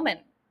a woman.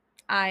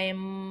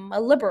 I'm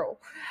a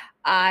liberal.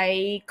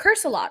 I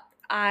curse a lot.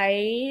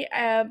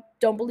 I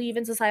don't believe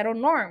in societal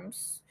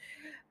norms.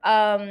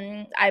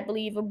 I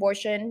believe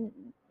abortion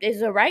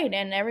is a right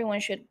and everyone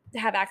should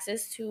have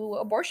access to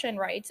abortion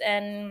rights.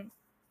 And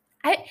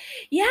I,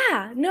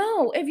 yeah,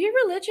 no, if you're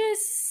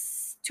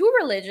religious, too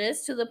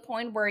religious to the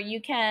point where you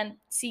can't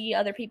see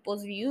other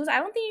people's views, I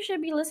don't think you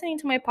should be listening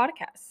to my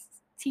podcast.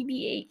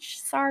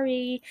 TBH,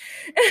 sorry.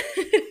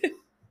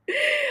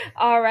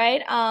 All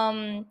right.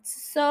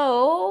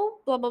 So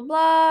blah blah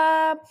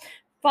blah.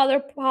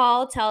 Father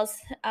Paul tells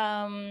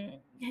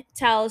Riley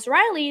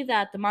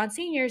that the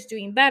Monsignor is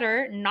doing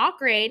better, not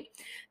great,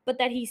 but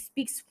that he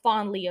speaks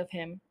fondly of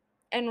him.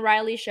 And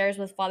Riley shares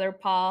with Father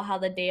Paul how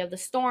the day of the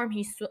storm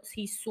he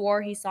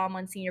swore he saw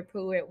Monsignor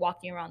Pruitt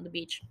walking around the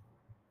beach.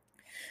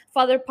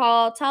 Father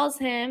Paul tells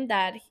him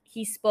that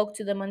he spoke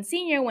to the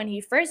Monsignor when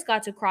he first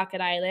got to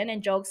Crockett Island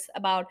and jokes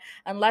about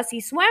unless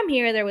he swam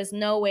here, there was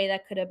no way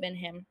that could have been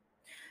him.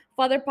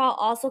 Father Paul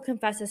also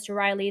confesses to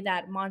Riley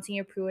that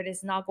Monsignor Pruitt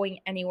is not going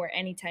anywhere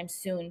anytime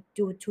soon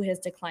due to his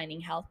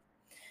declining health.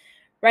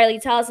 Riley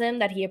tells him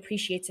that he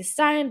appreciates his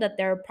time, that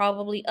there are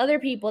probably other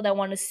people that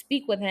want to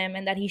speak with him,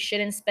 and that he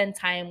shouldn't spend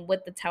time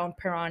with the town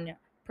piranha.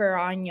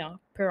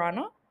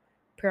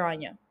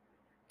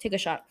 Take a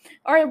shot.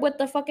 Or with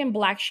the fucking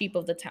black sheep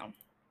of the town.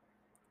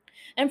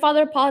 And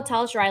Father Paul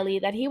tells Riley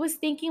that he was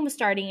thinking of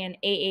starting an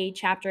AA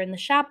chapter in the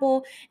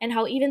chapel, and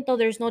how even though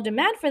there's no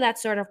demand for that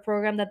sort of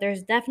program, that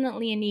there's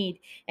definitely a need,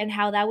 and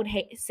how that would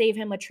save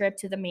him a trip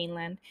to the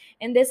mainland.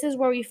 And this is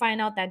where we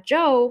find out that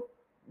Joe,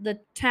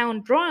 the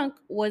town drunk,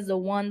 was the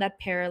one that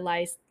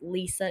paralyzed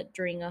Lisa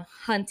during a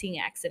hunting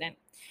accident.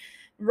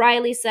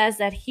 Riley says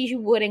that he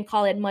wouldn't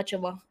call it much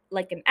of a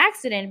like an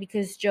accident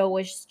because Joe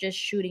was just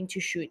shooting to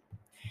shoot.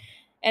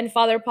 And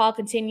Father Paul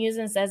continues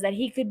and says that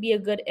he could be a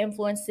good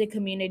influence to the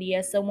community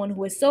as someone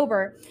who is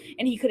sober,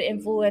 and he could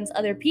influence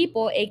other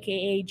people,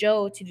 aka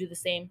Joe, to do the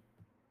same.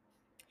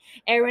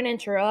 Erin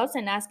interrupts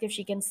and asks if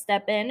she can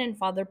step in, and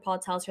Father Paul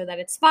tells her that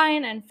it's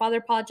fine. And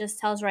Father Paul just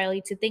tells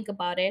Riley to think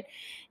about it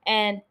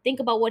and think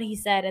about what he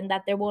said, and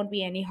that there won't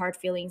be any hard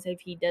feelings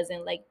if he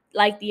doesn't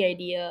like the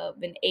idea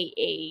of an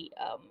AA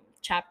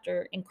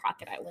chapter in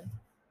Crockett Island.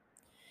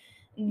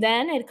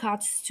 Then it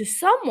cuts to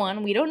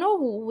someone, we don't know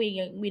who,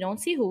 we don't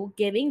see who,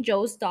 giving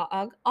Joe's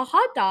dog a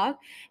hot dog,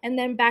 and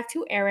then back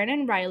to Erin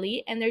and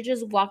Riley, and they're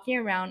just walking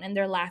around and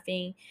they're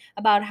laughing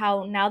about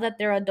how now that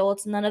they're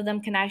adults, none of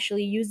them can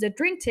actually use the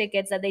drink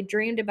tickets that they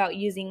dreamed about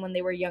using when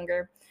they were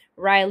younger.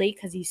 Riley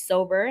because he's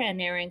sober,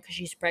 and Erin because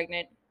she's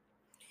pregnant.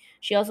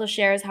 She also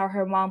shares how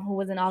her mom, who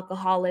was an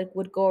alcoholic,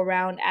 would go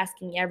around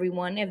asking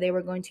everyone if they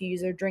were going to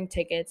use their drink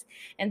tickets,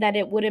 and that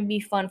it wouldn't be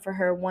fun for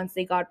her once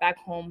they got back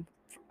home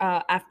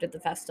after the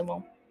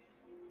festival.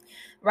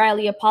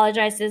 Riley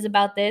apologizes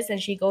about this, and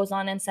she goes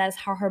on and says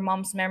how her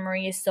mom's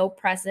memory is so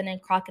present in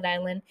Crockett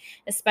Island,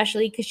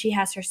 especially because she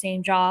has her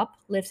same job,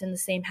 lives in the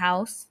same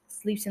house,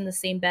 sleeps in the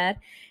same bed,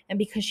 and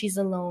because she's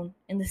alone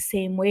in the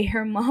same way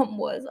her mom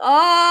was.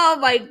 Oh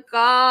my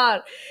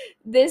god.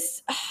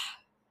 This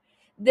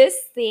this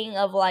thing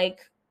of like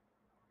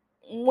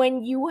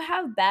when you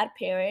have bad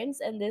parents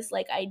and this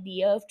like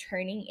idea of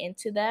turning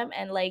into them,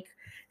 and like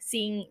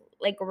seeing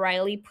like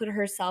Riley put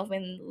herself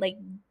in like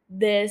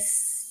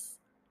this,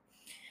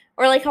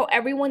 or like how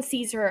everyone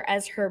sees her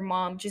as her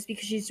mom just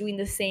because she's doing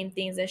the same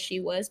things as she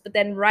was, but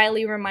then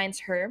Riley reminds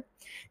her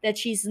that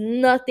she's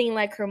nothing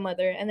like her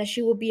mother, and that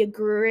she will be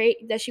great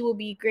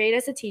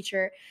as a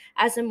teacher,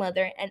 as a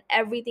mother, and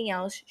everything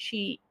else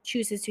she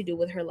chooses to do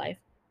with her life.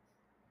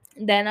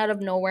 Then out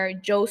of nowhere,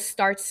 Joe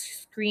starts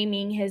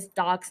screaming his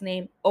dog's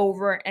name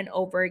over and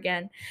over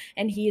again,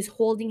 and he is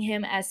holding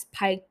him as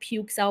Pike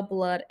pukes out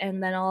blood,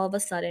 and then all of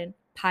a sudden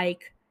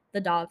Pike, the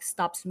dog,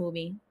 stops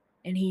moving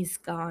and he's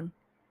gone.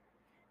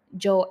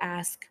 Joe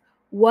asked,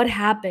 "What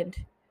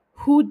happened?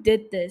 Who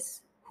did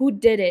this? Who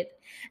did it?"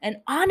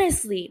 And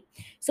honestly,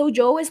 so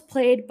Joe is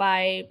played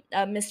by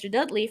Mr.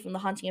 Dudley from The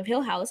Haunting of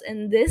Hill House.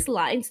 And these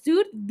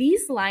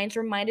lines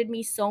reminded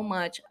me so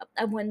much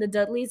of when the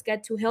Dudleys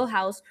get to Hill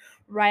House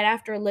right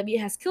after Olivia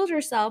has killed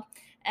herself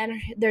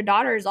and their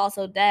daughter is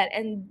also dead.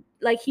 And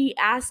like he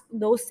asked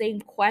those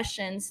same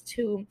questions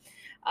to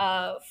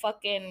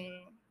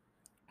fucking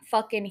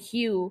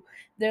Hugh.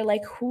 They're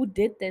like, who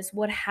did this?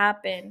 What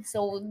happened?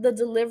 So the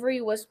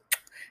delivery was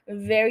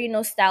very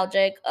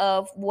nostalgic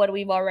of what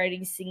we've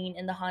already seen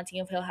in The Haunting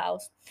of Hill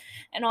House.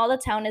 And all the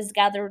town is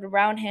gathered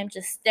around him,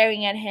 just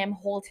staring at him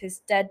hold his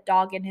dead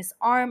dog in his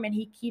arm. And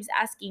he keeps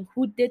asking,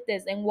 who did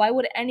this? And why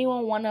would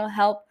anyone want to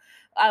help?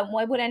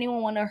 Why would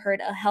anyone want to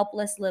hurt a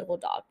helpless little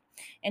dog?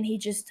 And he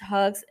just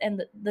hugs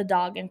the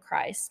dog and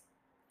cries.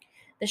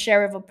 The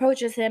sheriff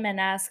approaches him and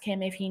asks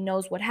him if he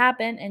knows what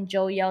happened, and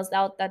Joe yells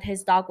out that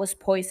his dog was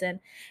poisoned.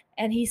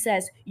 And he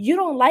says, "You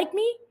don't like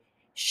me?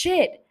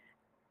 Shit.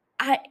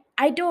 I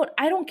I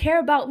don't care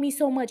about me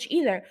so much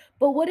either.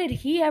 But what did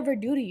he ever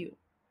do to you?"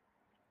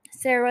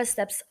 Sarah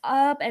steps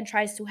up and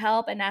tries to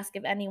help and asks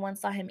if anyone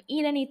saw him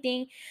eat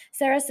anything.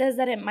 Sarah says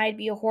that it might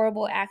be a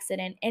horrible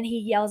accident, and he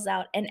yells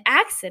out, "An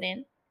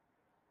accident?"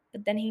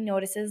 But then he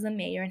notices the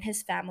mayor and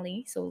his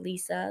family, so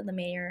Lisa, the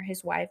mayor,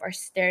 his wife, are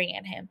staring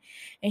at him,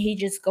 and he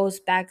just goes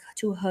back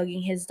to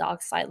hugging his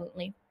dog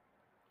silently.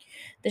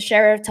 The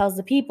sheriff tells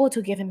the people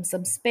to give him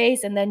some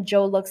space, and then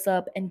Joe looks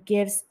up and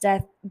gives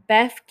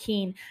Beth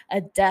Keene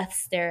a death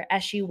stare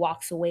as she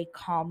walks away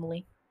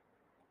calmly.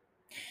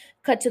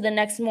 Cut to the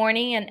next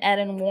morning, and Ed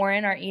and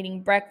Warren are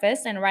eating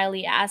breakfast, and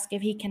Riley asks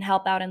if he can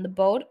help out in the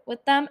boat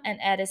with them, and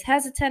Ed is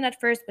hesitant at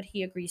first, but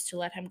he agrees to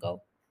let him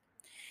go.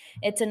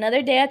 It's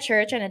another day at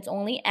church, and it's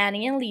only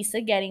Annie and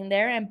Lisa getting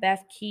there, and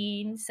Beth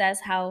Keene says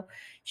how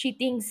she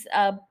thinks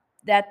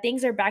that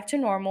things are back to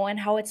normal, and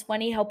how it's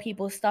funny how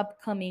people stop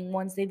coming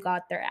once they've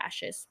got their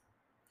ashes.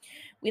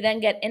 We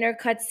then get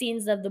intercut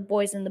scenes of the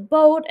boys in the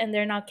boat, and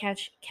they're not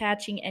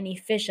catching any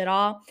fish at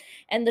all,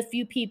 and the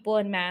few people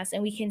in mass,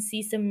 and we can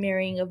see some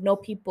mirroring of no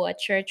people at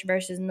church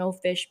versus no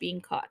fish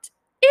being caught.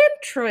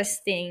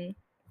 Interesting.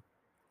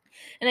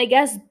 And I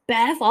guess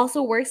Beth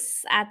also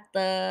works at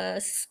the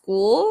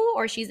school,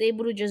 or she's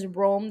able to just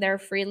roam there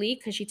freely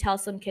because she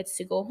tells some kids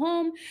to go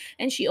home,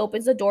 and she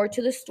opens the door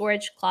to the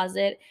storage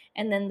closet,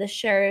 and then the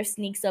sheriff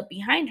sneaks up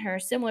behind her,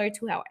 similar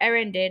to how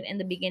Erin did in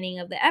the beginning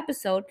of the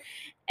episode.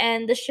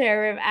 And the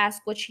sheriff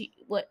asks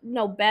what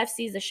no, Beth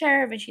sees the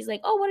sheriff and she's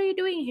like, "Oh, what are you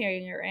doing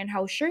here?" And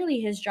how surely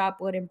his job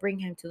wouldn't bring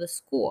him to the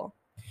school.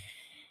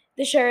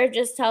 The sheriff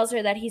just tells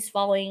her that he's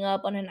following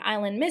up on an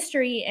island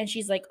mystery, and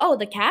she's like, "Oh,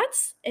 the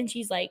cats?" And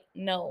she's like,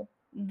 "No,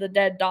 the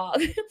dead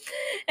dog."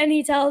 And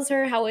he tells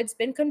her how it's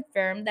been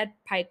confirmed that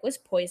Pike was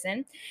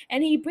poisoned,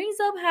 and he brings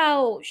up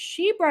how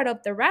she brought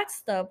up the rat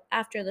stuff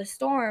after the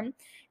storm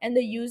and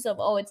the use of,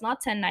 oh, it's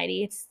not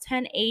 1090, it's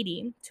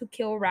 1080 to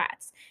kill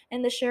rats.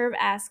 And the sheriff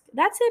asks,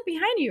 "That's it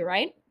behind you,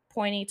 right?"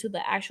 Pointing to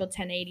the actual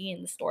 1080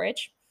 in the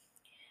storage.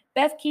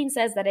 Beth Keene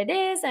says that it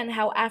is, and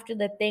how after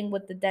the thing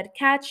with the dead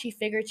cat, she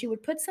figured she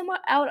would put someone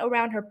out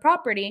around her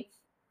property,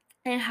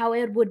 and how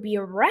it would be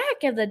a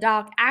wreck if the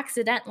dog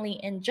accidentally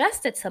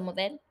ingested some of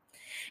it,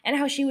 and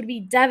how she would be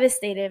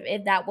devastated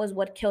if that was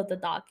what killed the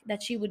dog,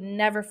 that she would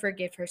never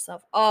forgive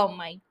herself. Oh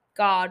my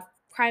god,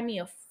 cry me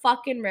a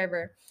fucking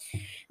river.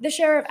 The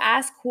sheriff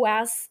asks who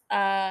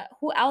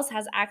else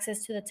has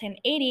access to the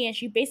 1080, and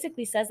she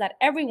basically says that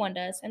everyone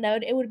does, and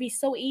that it would be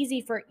so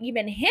easy for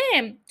even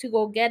him to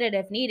go get it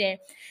if needed.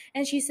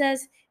 And she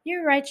says,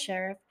 "You're right,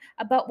 sheriff,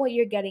 about what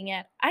you're getting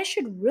at. I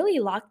should really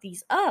lock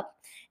these up."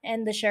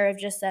 And the sheriff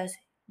just says,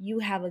 "You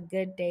have a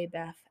good day,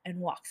 Beth," and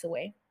walks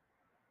away.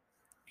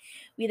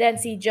 We then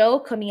see Joe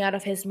coming out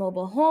of his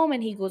mobile home,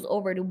 and he goes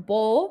over to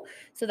Bull.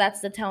 So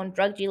that's the town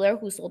drug dealer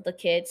who sold the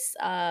kids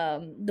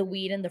the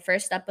weed in the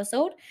first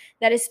episode,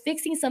 that is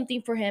fixing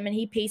something for him, and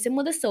he pays him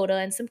with a soda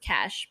and some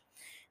cash.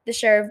 The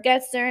sheriff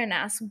gets there and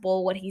asks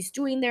Bull what he's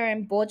doing there,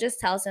 and Bull just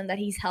tells him that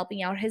he's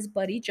helping out his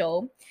buddy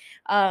Joe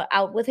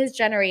out with his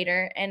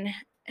generator, and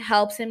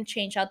helps him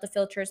change out the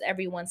filters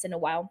every once in a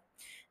while.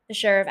 The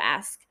sheriff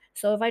asks,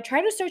 "So if I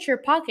try to search your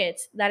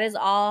pockets, that is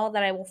all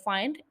that I will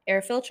find?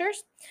 Air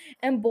filters?"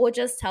 And Bull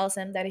just tells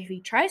him that if he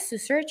tries to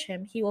search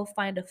him, he will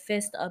find a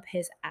fist up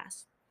his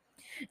ass.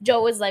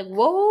 Joe is like,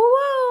 "Whoa, whoa,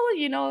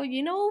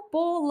 whoa,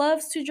 Bull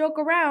loves to joke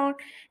around,"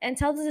 and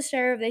tells the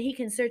sheriff that he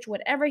can search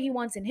whatever he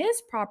wants in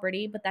his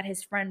property, but that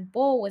his friend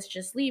Bull was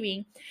just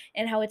leaving,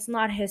 and how it's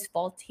not his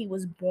fault. He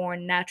was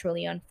born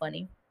naturally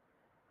unfunny.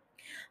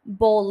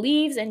 Bull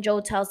leaves, and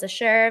Joe tells the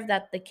sheriff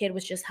that the kid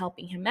was just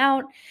helping him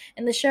out.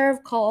 And the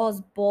sheriff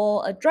calls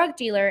Bull a drug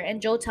dealer,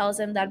 and Joe tells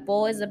him that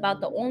Bull is about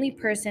the only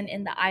person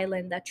in the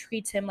island that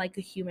treats him like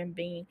a human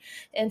being.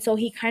 And so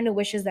he kind of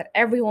wishes that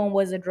everyone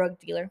was a drug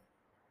dealer.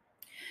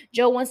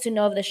 Joe wants to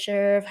know if the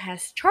sheriff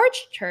has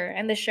charged her,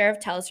 and the sheriff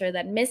tells her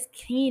that Miss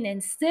Keene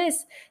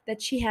insists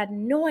that she had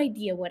no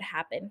idea what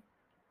happened.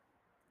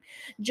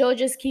 Joe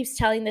just keeps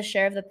telling the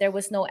sheriff that there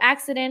was no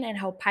accident, and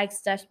how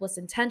Pike's death was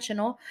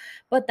intentional,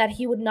 but that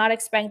he would not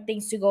expect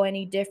things to go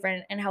any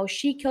different, and how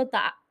she killed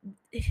the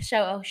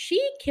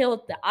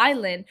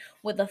island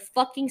with a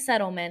fucking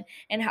settlement,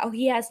 and how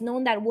he has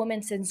known that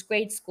woman since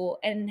grade school,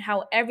 and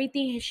how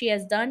everything she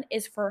has done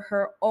is for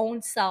her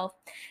own self,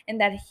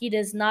 and that he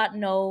does not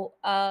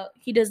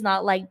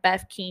like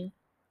Beth Keene.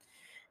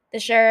 The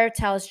sheriff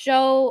tells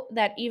Joe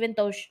that even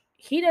though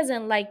he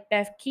doesn't like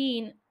Beth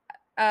Keene,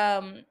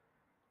 um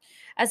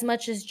as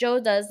much as Joe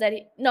does, that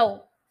he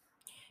no.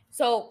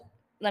 So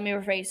let me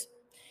rephrase.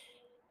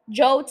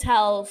 Joe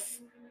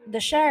tells the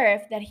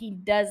sheriff that he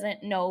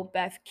doesn't know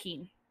Beth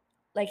Keene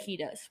like he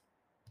does.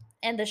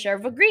 And the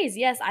sheriff agrees.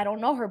 "Yes, I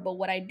don't know her, but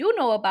what I do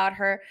know about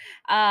her,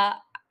 uh,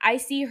 I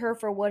see her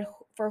for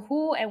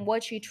who and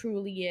what she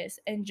truly is."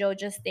 And Joe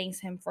just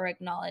thanks him for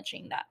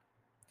acknowledging that.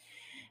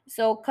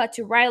 So, cut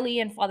to Riley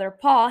and Father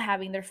Paul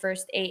having their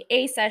first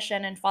AA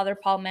session, and Father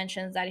Paul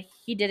mentions that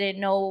he didn't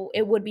know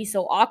it would be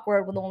so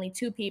awkward with only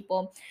two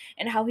people,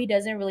 and how he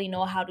doesn't really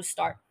know how to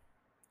start.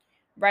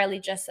 Riley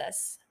just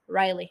says,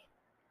 "Riley,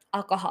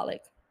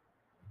 alcoholic."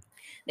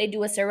 They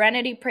do a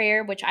serenity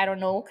prayer, which I don't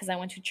know because I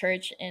went to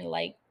church and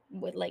like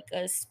with like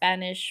a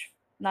Spanish,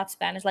 not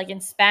Spanish, like in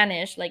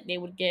Spanish, like they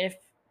would give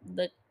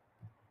the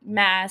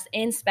mass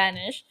in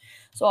Spanish.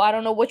 So I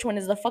don't know which one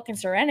is the fucking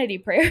serenity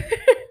prayer.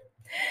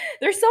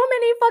 There's so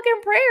many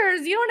fucking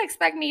prayers. You don't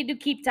expect me to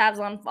keep tabs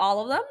on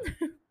all of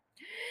them.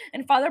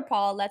 And Father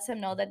Paul lets him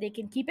know that they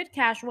can keep it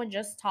casual and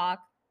just talk,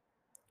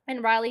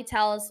 And Riley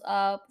tells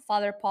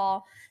Father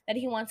Paul that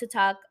he wants to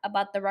talk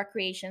about the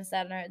recreation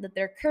center that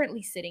they're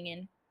currently sitting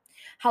in,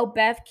 how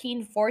Beth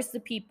Keene forced the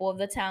people of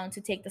the town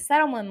to take the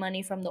settlement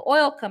money from the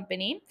oil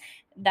company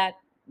that,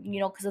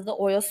 because of the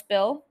oil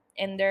spill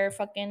in their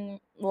fucking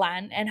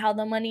land, and how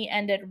the money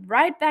ended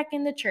right back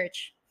in the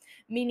church,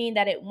 meaning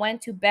that it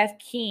went to Beth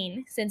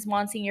Keene since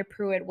Monsignor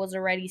Pruitt was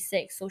already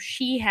sick. So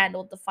she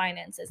handled the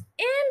finances.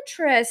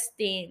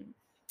 Interesting.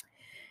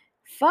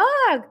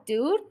 Fuck,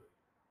 dude.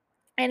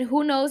 And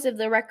who knows if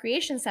the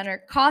recreation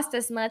center cost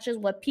as much as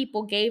what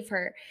people gave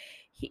her.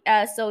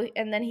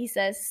 And then he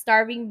says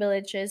starving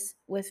villages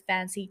with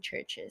fancy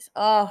churches.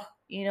 Oh,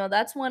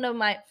 that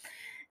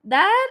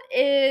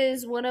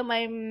is one of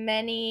my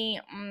many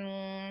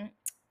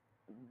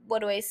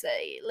what do I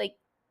say, like,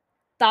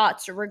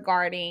 thoughts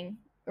regarding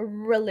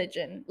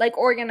religion, like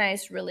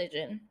organized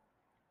religion.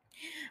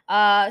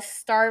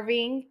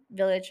 Starving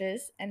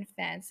villages and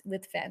fans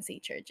with fancy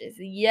churches.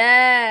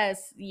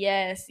 Yes,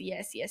 yes,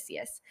 yes, yes,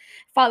 yes.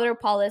 Father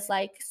Paul is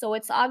like, so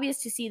it's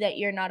obvious to see that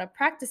you're not a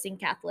practicing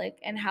Catholic,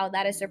 and how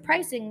that is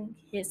surprising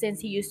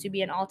since he used to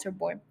be an altar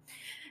boy.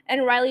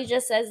 And Riley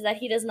just says that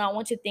he does not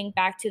want to think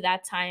back to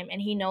that time,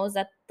 and he knows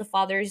that the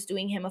father is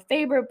doing him a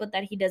favor, but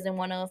that he doesn't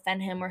want to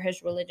offend him or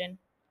his religion.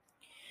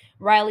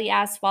 Riley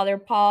asks Father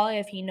Paul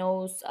if he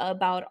knows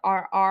about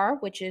RR,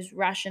 which is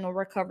rational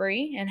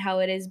recovery, and how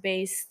it is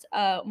based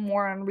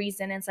more on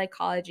reason and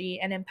psychology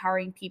and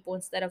empowering people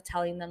instead of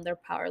telling them they're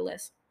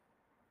powerless.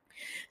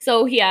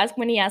 So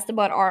when he asked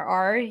about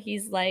RR,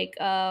 he's like,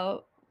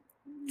 what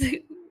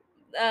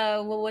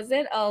was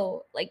it?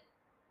 Oh, like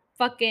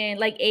fucking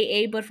like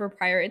AA, but for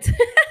pirates.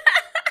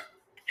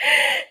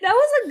 That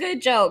was a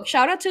good joke.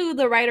 Shout out to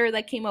the writer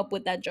that came up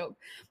with that joke.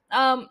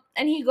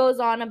 And he goes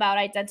on about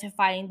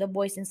identifying the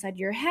voice inside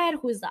your head,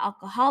 who is the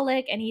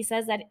alcoholic, and he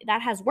says that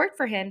that has worked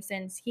for him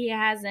since he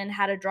hasn't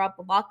had a drop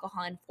of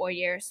alcohol in 4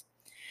 years.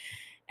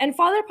 And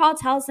Father Paul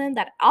tells him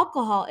that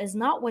alcohol is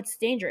not what's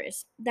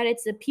dangerous, that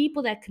it's the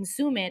people that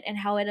consume it and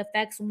how it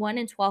affects 1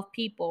 in 12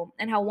 people,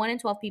 and how 1 in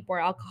 12 people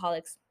are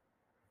alcoholics.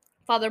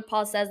 Father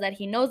Paul says that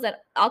he knows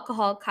that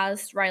alcohol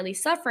caused Riley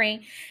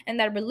suffering, and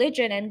that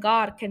religion and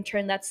God can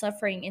turn that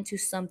suffering into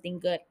something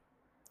good.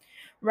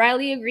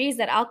 Riley agrees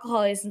that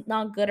alcohol is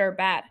not good or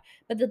bad,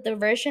 but that the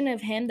version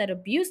of him that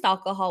abused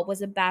alcohol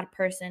was a bad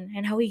person,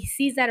 and how he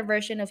sees that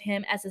version of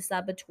him as a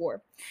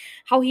saboteur.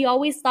 How he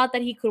always thought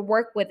that he could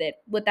work with it,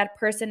 with that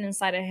person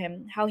inside of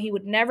him, how he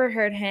would never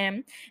hurt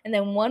him, and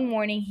then one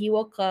morning he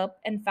woke up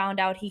and found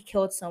out he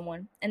killed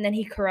someone, and then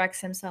he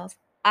corrects himself.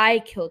 I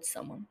killed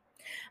someone.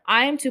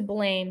 I am to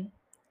blame,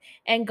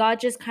 and God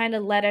just kind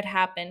of let it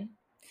happen.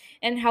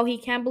 And how he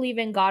can't believe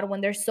in God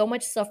when there's so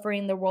much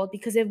suffering in the world,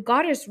 because if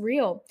God is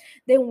real,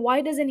 then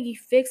why doesn't he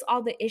fix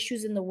all the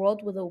issues in the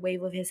world with a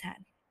wave of his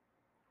hand?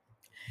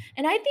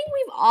 And I think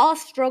we've all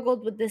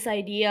struggled with this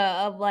idea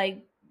of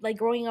like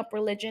growing up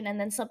religion, and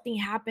then something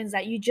happens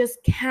that you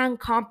just can't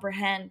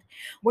comprehend,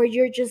 where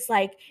you're just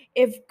like,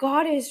 if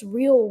God is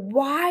real,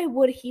 why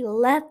would he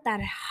let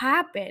that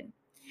happen?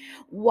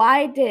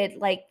 Why did,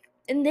 like,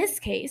 in this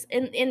case,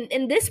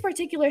 in this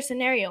particular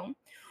scenario,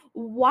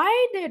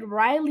 why did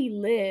Riley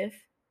live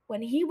when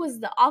he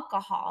was the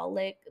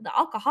alcoholic,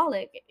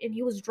 and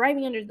he was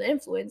driving under the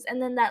influence,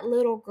 and then that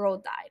little girl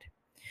died?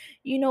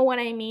 You know what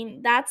I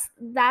mean? That's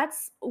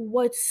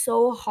what's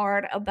so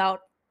hard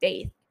about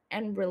faith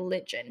and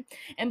religion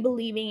and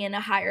believing in a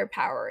higher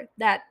power,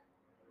 that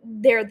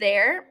they're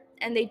there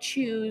and they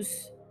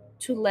choose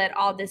to let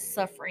all this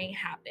suffering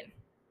happen.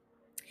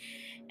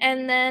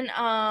 And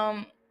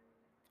then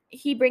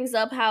he brings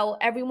up how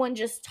everyone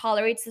just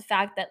tolerates the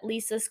fact that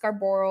Lisa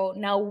Scarborough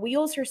now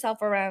wheels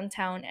herself around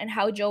town, and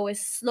how Joe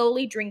is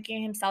slowly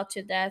drinking himself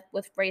to death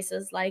with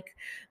phrases like,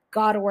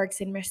 God works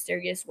in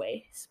mysterious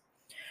ways.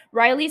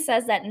 Riley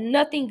says that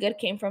nothing good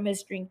came from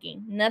his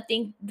drinking,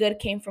 nothing good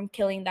came from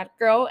killing that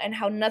girl, and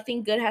how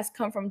nothing good has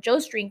come from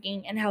Joe's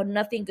drinking, and how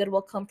nothing good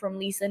will come from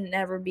Lisa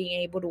never being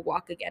able to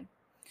walk again.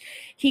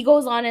 He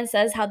goes on and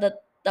says how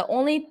the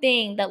only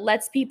thing that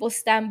lets people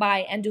stand by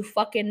and do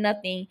fucking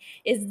nothing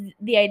is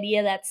the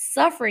idea that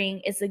suffering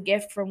is a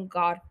gift from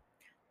God.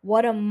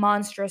 What a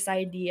monstrous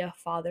idea,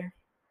 Father.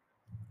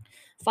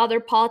 Father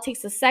Paul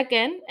takes a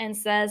second and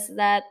says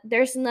that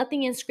there's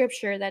nothing in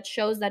scripture that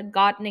shows that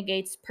God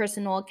negates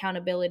personal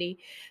accountability,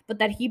 but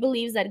that he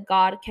believes that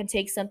God can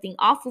take something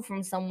awful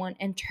from someone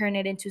and turn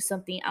it into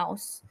something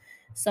else,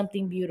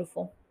 something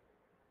beautiful.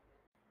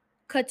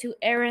 Cut to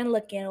Erin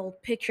looking at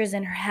old pictures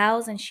in her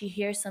house, and she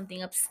hears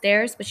something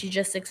upstairs, but she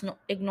just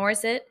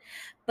ignores it.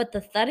 But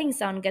the thudding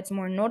sound gets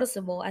more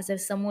noticeable, as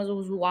if someone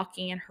was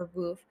walking at her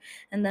roof,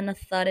 and then a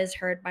thud is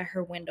heard by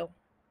her window.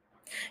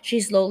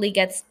 She slowly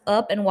gets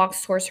up and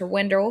walks towards her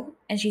window,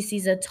 and she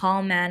sees a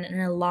tall man in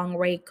a long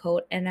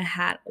raincoat and a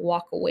hat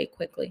walk away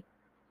quickly.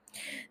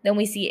 Then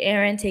we see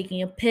Erin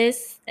taking a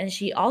piss, and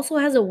she also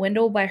has a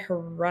window by her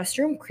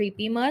restroom.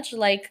 Creepy much?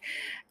 Like,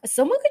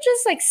 someone could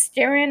just like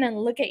stare in and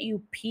look at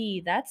you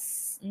pee.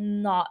 That's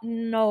not,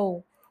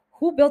 no.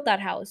 Who built that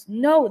house?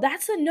 No,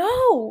 that's a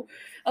no.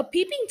 A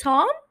peeping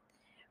Tom?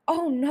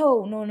 Oh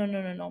no, no, no,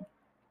 no, no, no.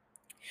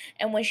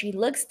 And when she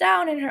looks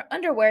down in her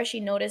underwear, she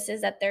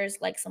notices that there's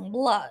like some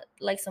blood,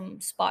 like some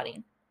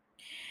spotting.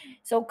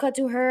 So cut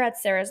to her at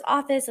Sarah's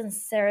office, and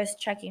Sarah's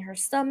checking her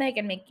stomach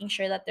and making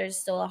sure that there's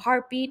still a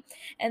heartbeat,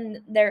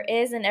 and there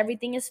is, and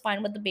everything is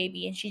fine with the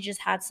baby, and she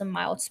just had some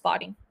mild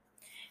spotting.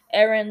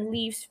 Erin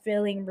leaves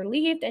feeling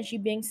relieved, and she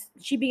begins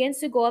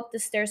to go up the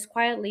stairs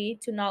quietly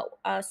to not.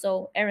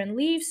 So Erin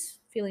leaves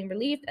feeling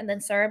relieved, and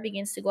then Sarah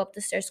begins to go up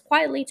the stairs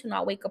quietly to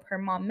not wake up her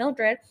mom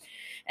Mildred.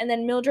 And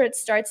then Mildred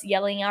starts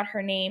yelling out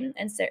her name,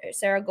 and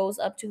Sarah goes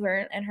up to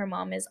her, and her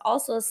mom is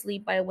also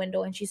asleep by a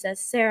window, and she says,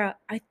 "Sarah,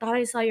 I thought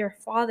I saw your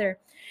father.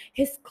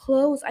 His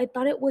clothes. I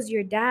thought it was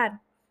your dad."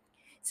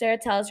 Sarah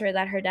tells her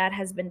that her dad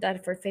has been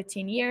dead for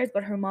 15 years,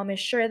 but her mom is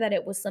sure that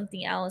it was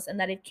something else and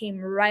that it came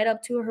right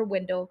up to her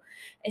window.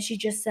 And she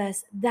just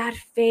says, "That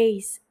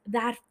face,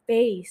 that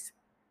face."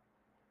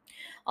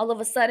 All of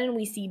a sudden,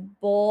 we see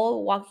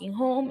Bull walking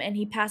home, and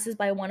he passes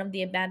by one of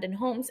the abandoned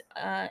homes,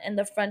 and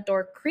the front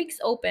door creaks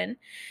open.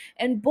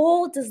 And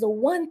Bull does the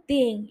one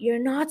thing you're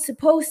not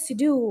supposed to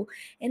do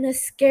in a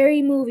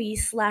scary movie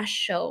slash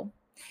show.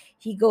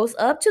 He goes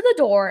up to the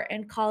door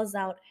and calls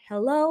out,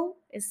 "Hello?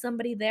 Is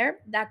somebody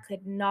there?" That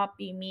could not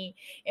be me.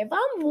 If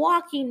I'm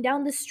walking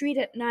down the street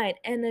at night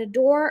and the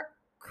door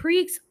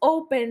creaks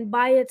open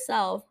by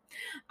itself,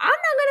 I'm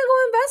not gonna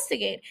go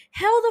investigate.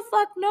 Hell the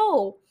fuck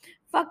no.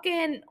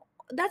 Fucking,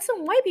 that's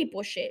some white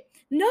people shit.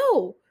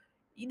 No.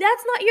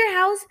 That's not your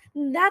house.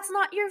 That's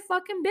not your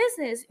fucking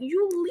business.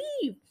 You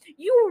leave.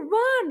 You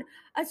run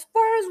as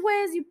far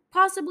away as you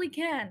possibly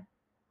can.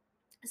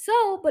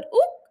 So, but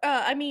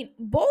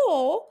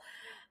Bull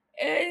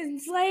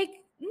is like,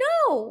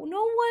 no,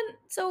 no one.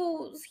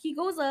 So he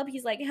goes up,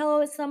 he's like,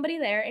 "Hello, is somebody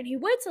there?" And he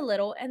waits a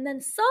little, and then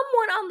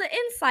someone on the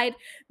inside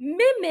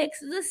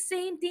mimics the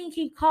same thing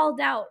he called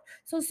out.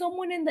 So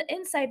someone in the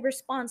inside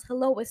responds,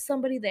 "Hello, is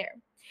somebody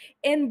there?"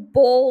 In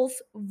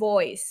Bull's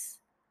voice.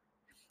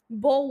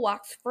 Bull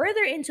walks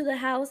further into the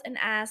house and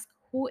asks,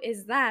 "Who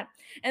is that?"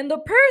 And the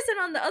person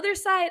on the other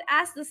side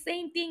asks the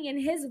same thing in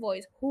his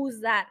voice,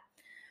 "Who's that?"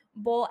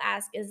 Bull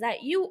asks, "Is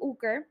that you,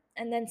 Ooker?"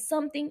 And then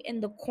something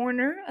in the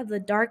corner of the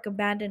dark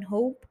abandoned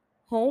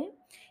home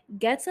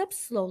gets up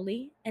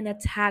slowly and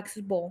attacks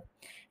Bull.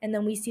 And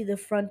then we see the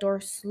front door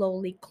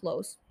slowly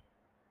close.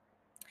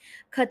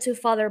 Cut to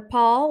Father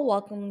Paul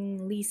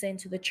welcoming Lisa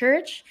into the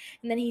church,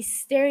 and then he's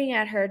staring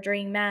at her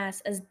during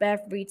Mass as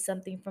Bev reads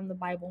something from the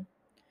Bible.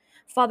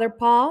 Father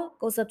Paul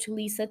goes up to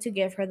Lisa to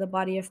give her the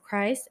body of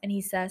Christ, and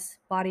he says,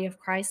 "Body of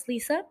Christ,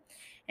 Lisa."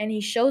 And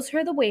he shows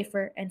her the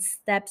wafer and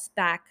steps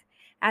back,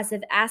 as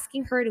if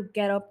asking her to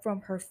get up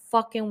from her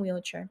fucking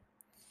wheelchair.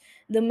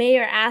 The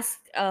mayor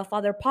asks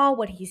Father Paul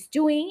what he's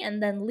doing,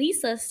 and then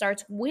Lisa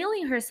starts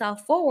wheeling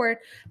herself forward,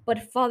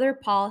 but Father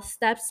Paul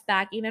steps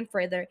back even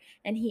further,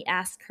 and he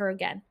asks her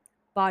again,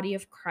 "Body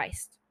of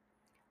Christ."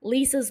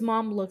 Lisa's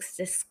mom looks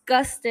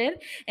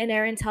disgusted, and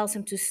Aaron tells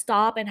him to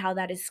stop and how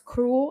that is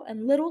cruel.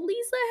 And little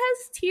Lisa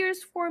has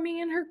tears forming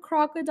in her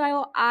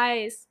crocodile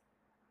eyes.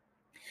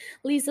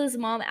 Lisa's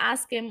mom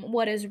asks him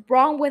what is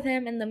wrong with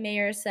him, and the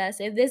mayor says,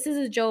 "If this is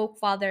a joke,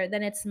 Father,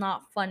 then it's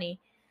not funny."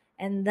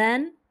 And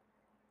then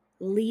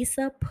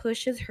Lisa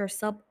pushes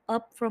herself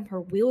up from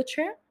her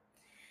wheelchair.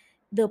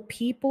 The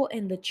people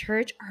in the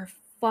church are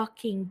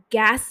fucking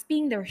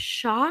gasping, they're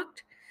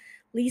shocked.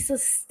 Lisa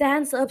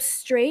stands up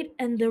straight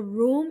and the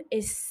room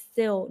is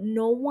still.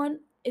 No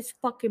one is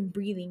fucking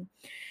breathing.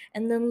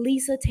 And then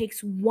Lisa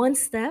takes one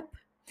step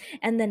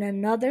and then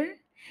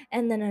another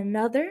and then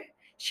another.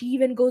 She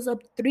even goes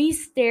up 3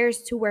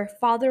 stairs to where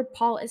Father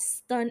Paul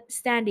is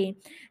standing.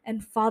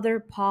 And Father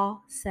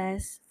Paul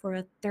says for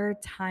a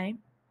third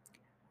time,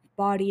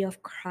 "Body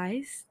of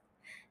Christ."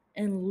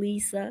 And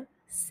Lisa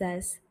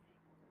says,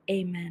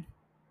 "Amen."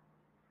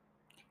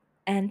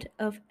 End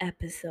of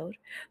episode.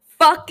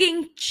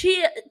 Fucking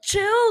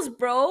chills,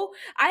 bro.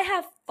 I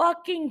have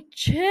fucking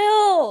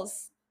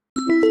chills.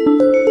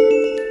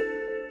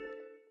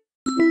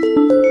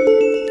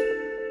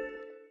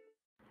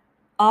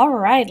 All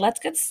right, let's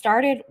get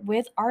started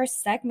with our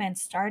segment,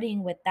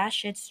 starting with "That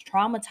shit's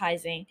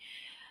traumatizing."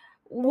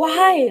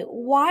 Why?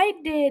 Why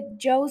did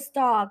Joe's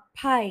dog,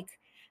 Pike,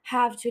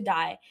 have to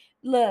die?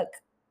 Look,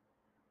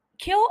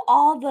 kill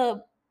all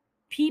the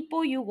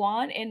people you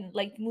want in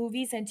like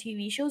movies and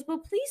TV shows,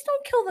 but please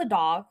don't kill the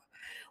dog.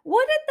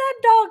 What did that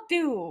dog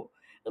do?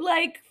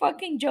 Like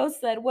fucking Joe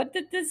said, what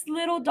did this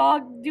little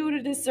dog do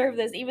to deserve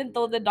this? Even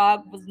though the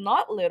dog was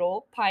not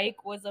little,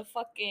 Pike was a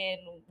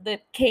fucking the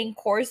King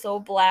Corso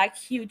black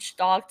huge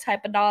dog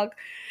type of dog,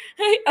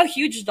 a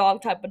huge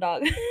dog type of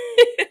dog.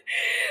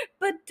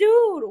 But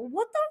dude,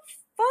 what the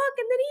fuck?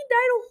 And then he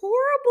died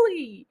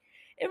horribly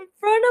in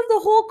front of the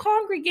whole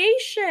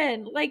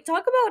congregation. Like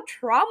talk about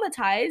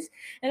traumatized.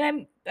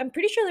 And I'm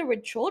pretty sure there were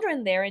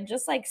children there, and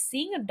just like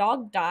seeing a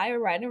dog die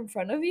right in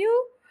front of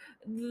you,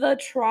 the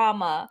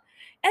trauma.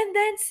 And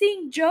then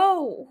seeing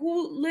Joe,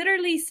 who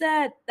literally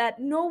said that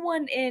no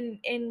one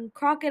in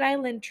Crockett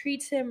Island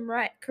treats him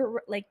right,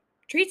 like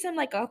treats him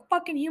like a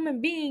fucking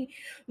human being,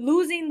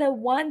 losing the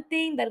one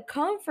thing that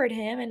comforted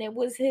him, and it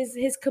was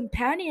his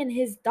companion,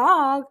 his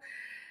dog.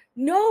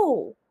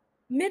 No.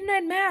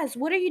 Midnight Mass,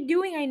 what are you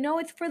doing? I know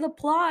it's for the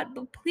plot,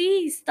 but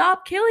please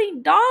stop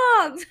killing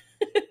dogs.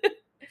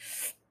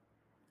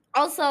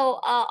 Also,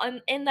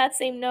 in that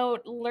same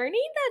note,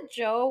 learning that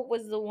Joe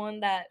was the one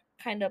that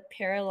kind of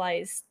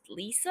paralyzed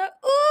Lisa.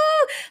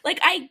 Ooh, like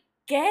I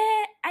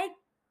get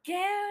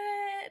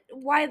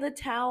why the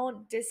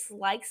town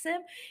dislikes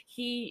him.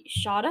 He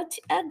shot a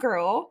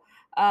girl,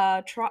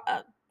 not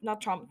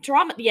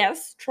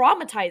yes,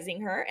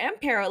 traumatizing her and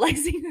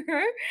paralyzing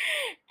her,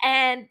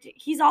 and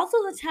he's also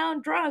the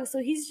town drug, so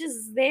he's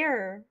just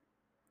there,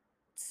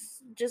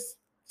 just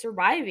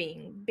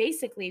surviving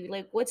basically.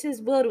 Like, what's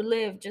his will to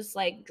live? Just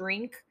like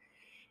drink.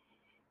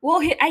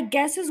 Well, I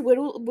guess his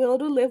will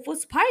to live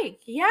was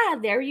Pike. Yeah,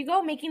 there you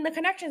go, making the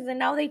connections. And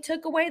now they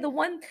took away the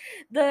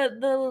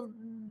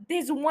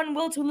his one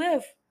will to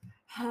live.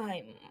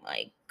 Oh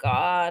my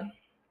god.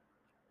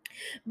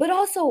 But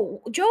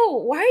also,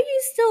 Joe, why are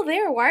you still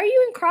there? Why are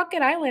you in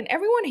Crockett Island?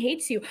 Everyone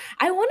hates you.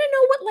 I want to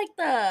know what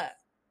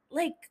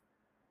like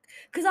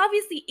because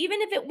obviously,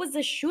 even if it was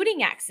a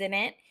shooting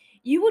accident,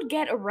 you would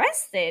get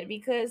arrested,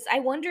 because I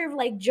wonder if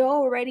like Joe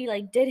already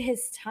like did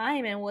his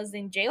time and was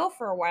in jail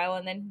for a while,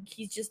 and then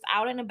he's just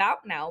out and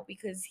about now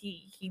because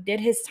he did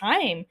his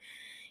time.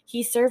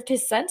 He served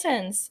his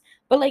sentence.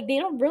 But like they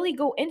don't really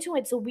go into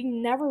it, so we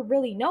never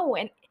really know.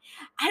 And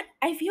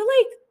I feel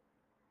like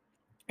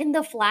in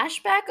the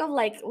flashback of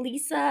like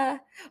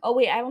Lisa, oh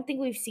wait, I don't think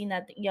we've seen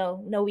that.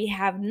 Yo, no, we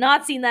have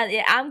not seen that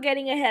yet. I'm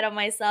getting ahead of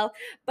myself.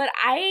 But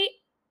I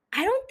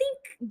don't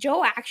think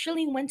Joe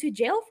actually went to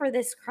jail for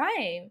this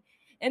crime.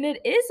 And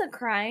it is a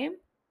crime.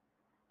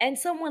 And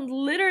someone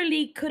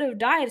literally could have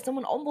died.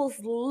 Someone almost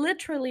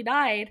literally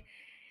died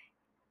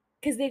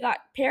because they got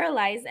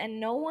paralyzed, and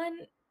no one.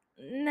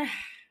 Nah.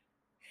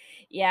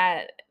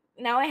 Yeah,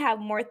 now I have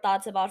more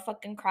thoughts about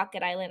fucking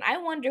Crockett Island. I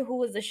wonder who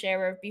was the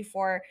sheriff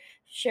before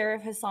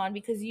Sheriff Hassan,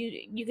 because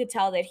you could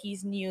tell that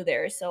he's new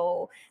there.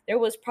 So there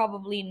was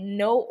probably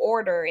no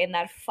order in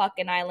that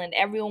fucking island.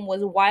 Everyone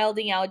was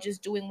wilding out,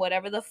 just doing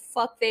whatever the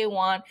fuck they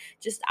want,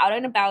 just out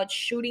and about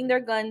shooting their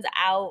guns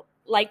out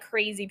like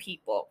crazy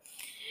people.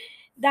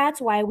 That's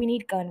why we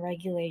need gun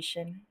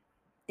regulation.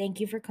 Thank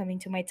you for coming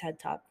to my TED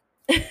Talk.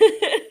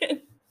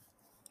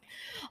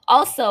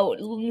 Also,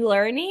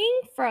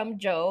 learning from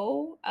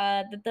Joe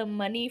that the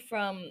money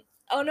from,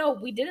 oh no,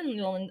 we didn't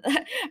learn.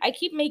 I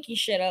keep making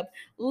shit up.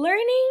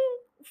 Learning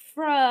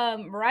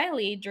from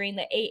Riley during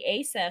the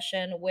AA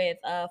session with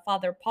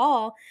Father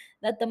Paul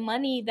that the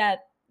money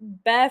that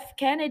Beth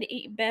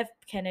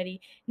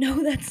Kennedy,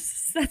 no,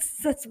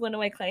 that's one of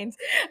my clients.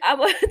 I'm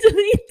gonna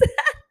delete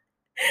that.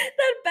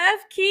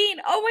 Beth Keen.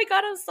 Oh my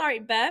god, I'm sorry,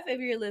 Beth. If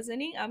you're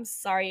listening, I'm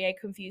sorry I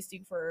confused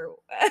you for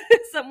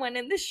someone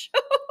in the show.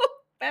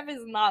 Beth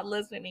is not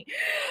listening.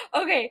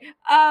 Okay.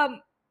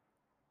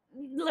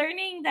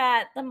 Learning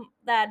that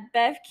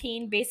Bev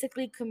Keen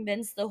basically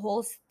convinced the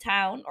whole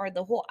town or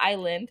the whole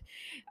island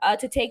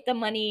to take the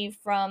money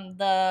from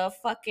the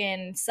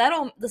fucking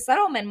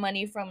settlement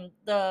money from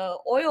the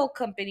oil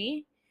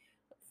company,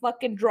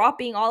 fucking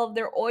dropping all of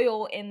their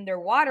oil in their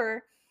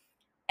water.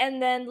 And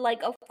then,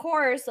 like, of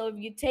course, so if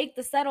you take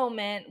the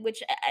settlement,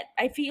 which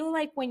I feel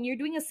like when you're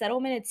doing a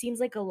settlement, it seems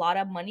like a lot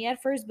of money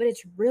at first, but it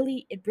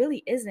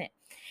really isn't.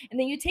 And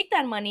then you take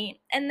that money,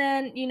 and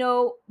then,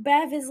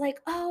 Bev is like,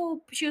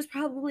 oh, she was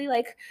probably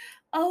like,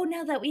 oh,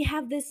 now that we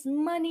have this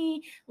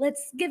money,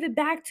 let's give it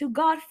back to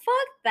God.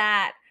 Fuck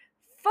that.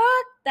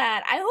 Fuck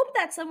that. I hope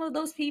that some of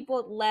those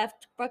people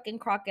left fucking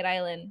Crockett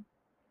Island,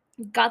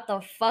 got the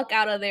fuck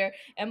out of there,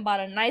 and bought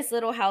a nice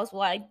little house.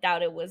 Well, I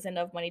doubt it was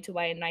enough money to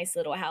buy a nice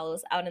little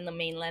house out in the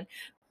mainland.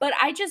 But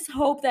I just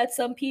hope that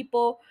some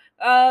people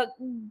uh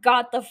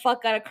got the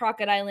fuck out of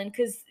Crockett Island,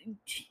 because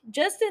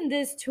just in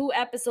this 2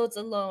 episodes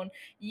alone,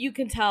 you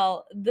can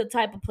tell the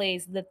type of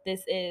place that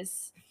this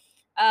is.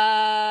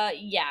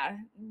 Yeah,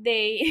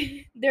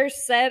 they're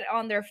set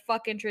on their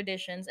fucking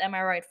traditions. Am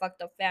I right?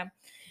 Fucked up fam.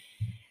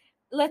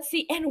 Let's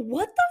see. And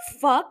what the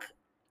fuck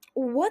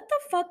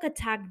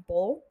attacked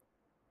Bull?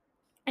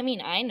 I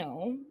mean, I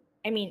know.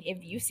 I mean,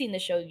 if you've seen the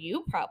show,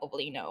 you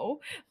probably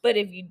know. But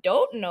if you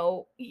don't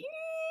know,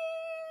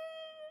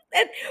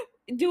 and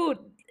dude,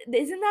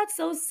 isn't that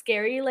so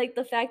scary? Like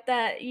the fact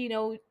that,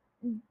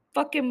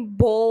 fucking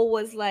Bull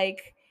was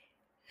like,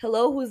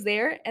 hello, who's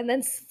there? And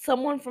then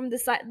someone from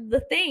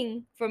the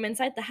thing from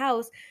inside the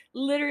house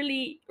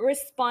literally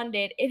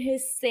responded in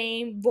his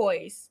same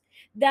voice.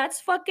 That's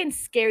fucking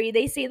scary.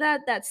 They say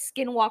that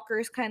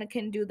skinwalkers kind of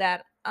can do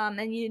that. And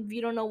if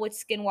you don't know what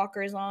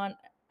skinwalkers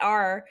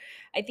are,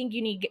 I think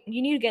you need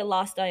to get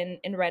lost in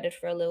Reddit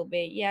for a little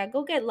bit. Yeah,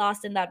 go get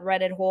lost in that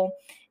Reddit hole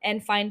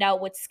and find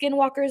out what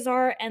skinwalkers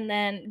are, and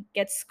then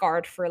get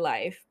scarred for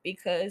life,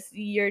 because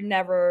you're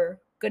never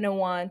gonna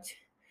want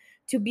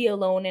to be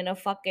alone in a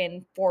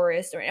fucking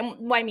forest.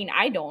 Well, I mean,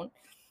 I don't.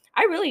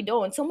 I really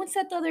don't. Someone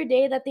said the other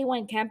day that they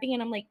went camping,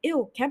 and I'm like,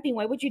 ew, camping,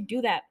 why would you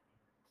do that?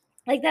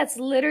 Like, that's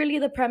literally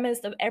the premise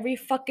of every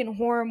fucking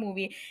horror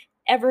movie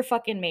ever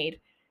fucking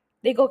made.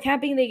 They go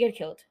camping, they get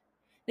killed.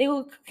 They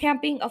go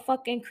camping, a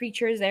fucking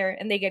creature is there,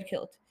 and they get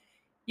killed.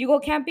 You go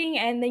camping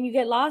and then you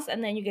get lost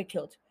and then you get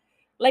killed.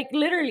 Like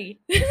literally.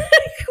 Like,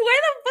 why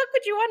the fuck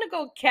would you want to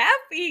go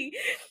camping?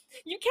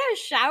 You can't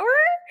shower?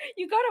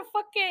 You gotta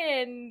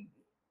fucking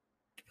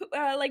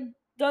like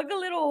dug a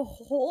little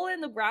hole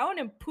in the ground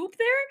and poop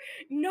there?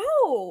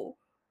 No.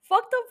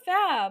 Fucked up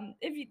fam.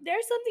 If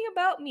there's something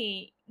about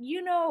me,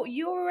 you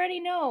already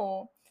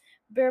know.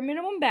 Bare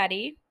minimum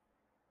baddie,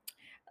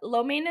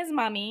 low maintenance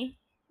mommy,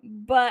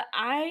 but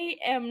I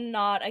am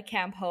not a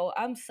camp hoe.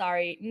 I'm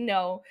sorry.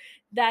 No,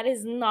 that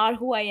is not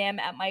who I am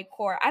at my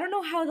core. I don't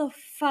know how the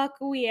fuck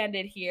we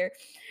ended here.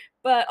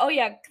 But oh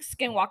yeah,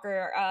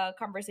 Skinwalker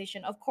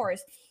conversation, of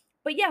course.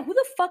 But yeah, who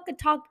the fuck could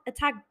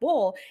attack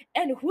Bull?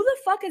 And who the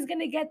fuck is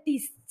gonna get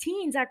these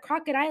teens at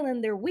Crockett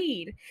Island their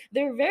weed?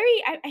 They're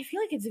very I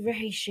feel like it's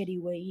very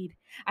shitty weed.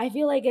 I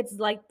feel like it's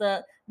like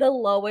the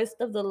lowest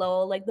of the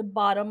low, like the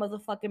bottom of the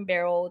fucking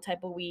barrel type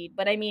of weed.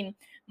 But I mean,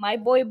 my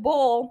boy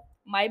Bull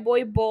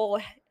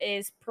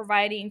is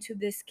providing to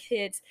this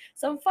kids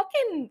some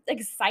fucking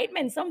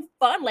excitement, some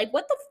fun. Like,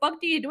 what the fuck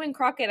do you do in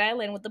Crockett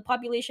Island with the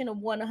population of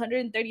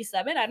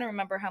 137? I don't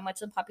remember how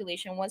much the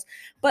population was,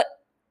 but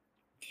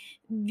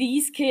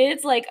these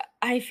kids, like,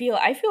 I feel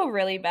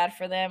really bad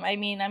for them. I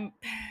mean, I'm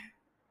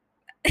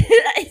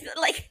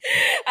like,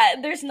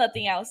 there's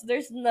nothing else.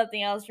 There's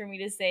nothing else for me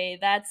to say.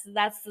 That's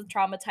the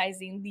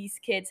traumatizing these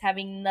kids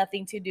having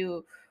nothing to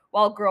do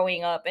while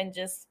growing up and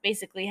just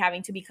basically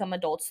having to become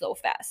adults so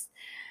fast.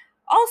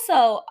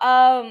 Also,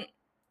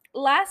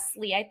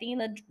 lastly, I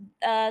think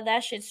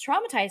that shit's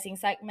traumatizing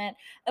segment,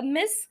 a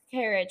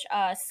miscarriage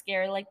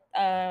scare, like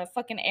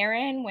fucking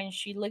Erin when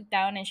she looked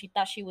down and she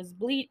thought she was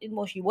bleeding.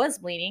 Well, she was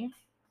bleeding,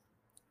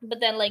 but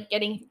then like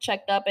getting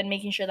checked up and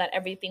making sure that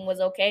everything was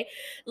okay.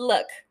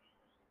 Look,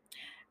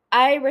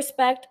 I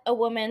respect a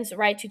woman's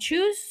right to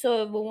choose.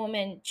 So if a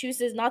woman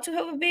chooses not to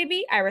have a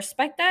baby, I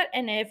respect that.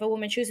 And if a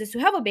woman chooses to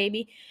have a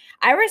baby,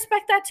 I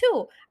respect that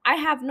too. I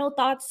have no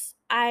thoughts.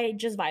 I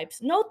just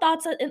vibes. No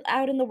thoughts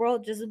out in the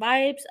world, just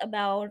vibes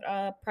about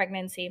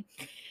pregnancy.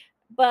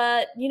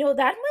 But that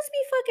must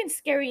be fucking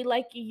scary.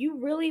 Like you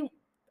really,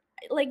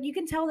 like you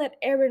can tell that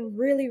Erin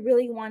really,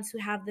 really wants to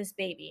have this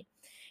baby.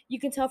 You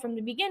can tell from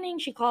the beginning.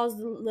 She calls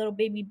the little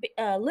baby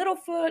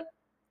Littlefoot,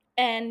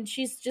 and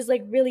she's just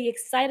like really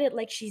excited,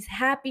 like she's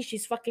happy,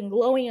 she's fucking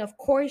glowing. Of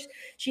course,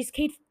 she's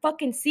Kate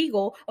fucking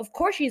Siegel. Of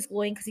course, she's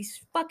glowing because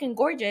he's fucking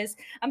gorgeous.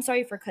 I'm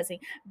sorry for cussing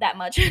that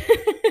much,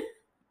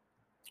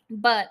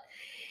 but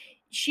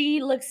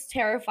she looks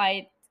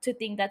terrified to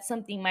think that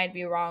something might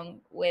be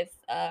wrong with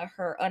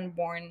her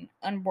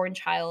unborn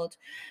child.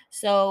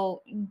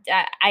 So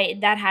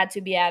that had to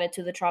be added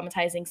to the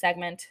traumatizing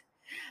segment.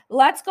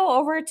 Let's go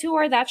over to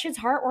our that shit's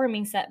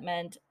heartwarming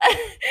segment.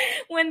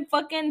 When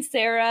fucking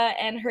Sarah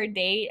and her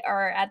date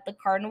are at the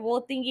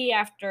carnival thingy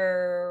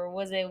after,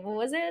 what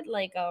was it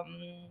like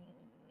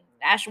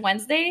Ash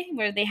Wednesday,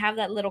 where they have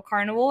that little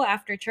carnival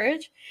after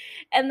church,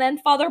 and then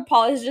Father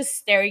Paul is just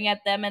staring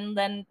at them, and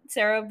then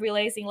Sarah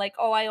realizing like,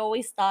 oh, I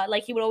always thought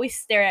like he would always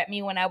stare at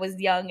me when I was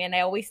young, and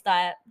I always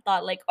thought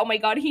like, oh my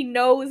god, he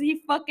knows,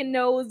 he fucking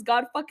knows,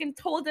 God fucking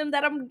told him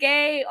that I'm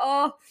gay.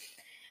 Oh,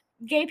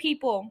 gay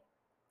people,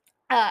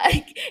 uh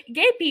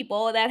gay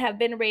people that have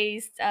been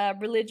raised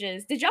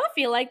religious, did y'all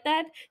feel like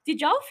that?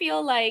 Did y'all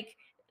feel like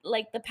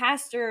the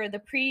pastor, the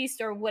priest,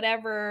 or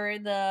whatever,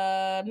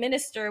 the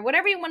minister,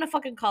 whatever you want to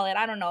fucking call it,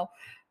 I don't know,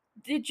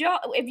 did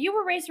y'all, if you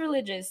were raised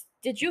religious,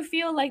 did you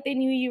feel like they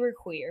knew you were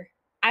queer?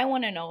 I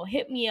want to know,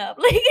 hit me up.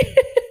 Like,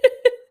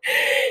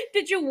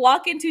 did you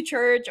walk into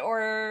church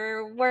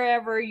or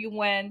wherever you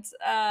went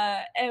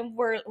and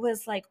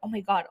was like, oh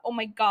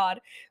my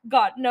god,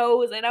 God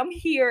knows and I'm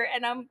here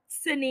and I'm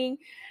sinning?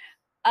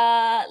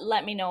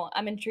 Let me know,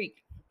 I'm intrigued.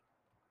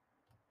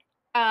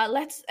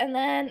 Let's and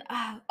then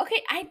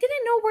okay, I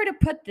didn't know where to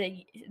put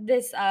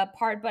this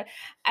part, but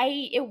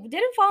it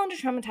didn't fall under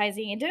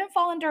traumatizing, it didn't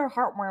fall under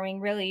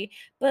heartwarming really,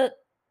 but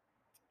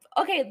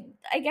okay,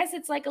 I guess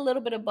it's like a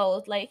little bit of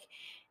both. Like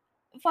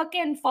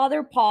fucking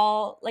Father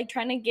Paul like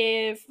trying to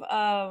give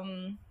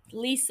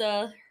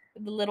Lisa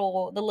the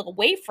little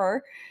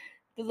wafer,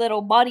 the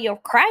little body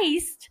of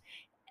Christ,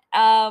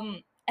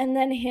 and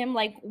then him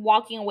like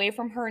walking away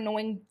from her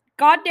knowing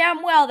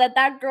goddamn well that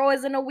that girl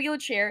is in a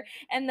wheelchair,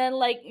 and then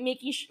like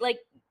making like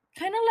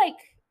kind of like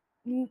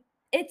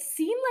it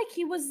seemed like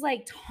he was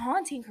like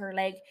taunting her,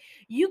 like,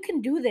 you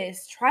can do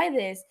this, try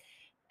this.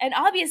 And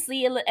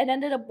obviously it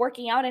ended up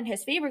working out in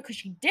his favor because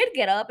she did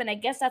get up, and I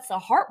guess that's the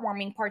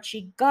heartwarming part.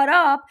 She got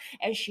up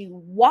and she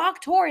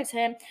walked towards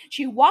him.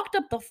 She walked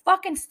up the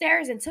fucking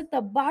stairs and took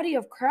the body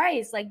of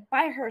Christ like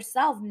by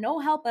herself, no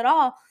help at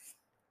all.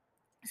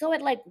 So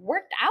it like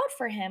worked out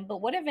for him, but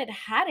what if it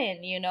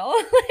hadn't,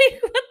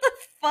 like, what the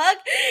fuck?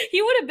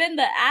 He would have been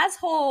the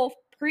asshole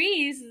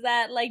priest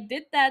that like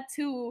did that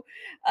to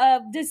a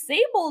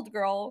disabled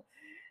girl.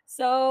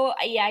 So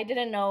yeah, I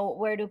didn't know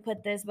where to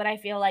put this, but I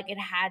feel like it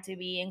had to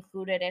be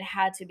included, it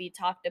had to be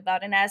talked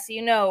about. And as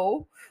you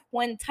know,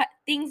 when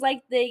things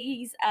like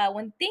these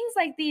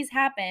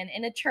happen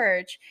in a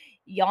church,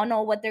 y'all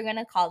know what they're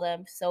gonna call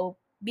them, so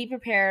be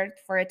prepared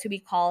for it to be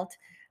called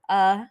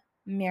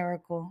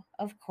Miracle,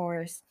 of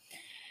course.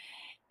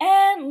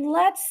 And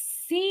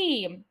let's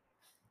see.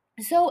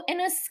 So, in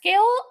a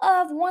scale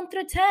of 1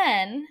 through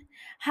 10,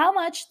 how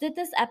much did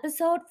this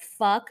episode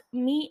fuck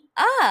me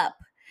up?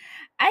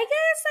 I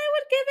guess I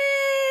would give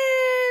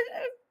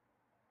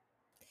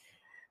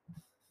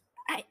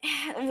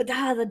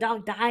it. The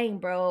dog dying,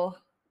 bro.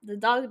 The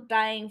dog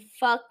dying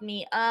fucked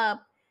me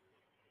up.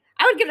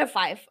 I would give it a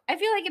 5. I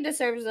feel like it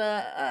deserves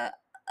a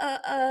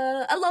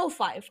low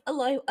 5, a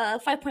low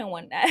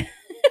 5.1.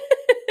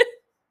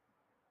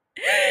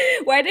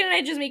 Why didn't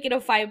I just make it a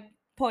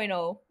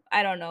 5.0?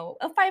 I don't know.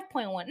 A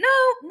 5.1.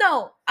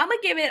 No. I'm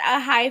gonna give it a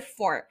high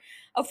 4.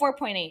 A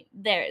 4.8.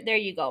 There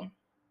you go.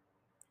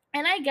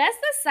 And I guess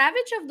the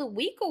Savage of the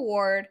Week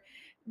award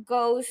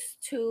goes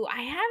to,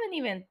 I haven't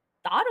even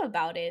thought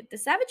about it. The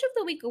Savage of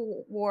the Week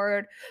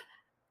award,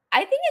 I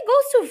think it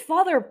goes to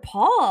Father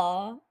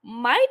Paul.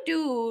 My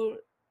dude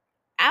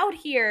out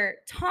here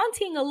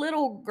taunting a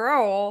little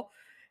girl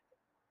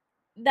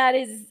that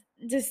is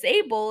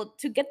disabled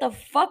to get the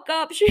fuck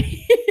up.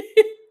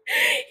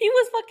 He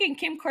was fucking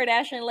Kim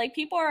Kardashian. Like,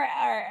 people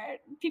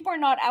are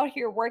not out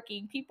here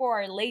working. People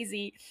are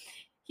lazy.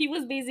 He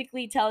was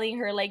basically telling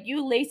her, like,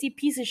 you lazy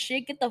piece of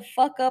shit, get the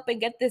fuck up and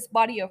get this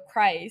body of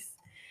Christ.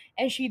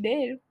 And she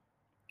did.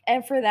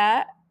 And for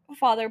that,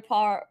 Father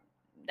Paul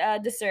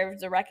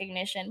deserves the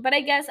recognition. But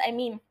I guess, I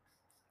mean,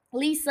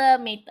 Lisa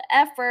made the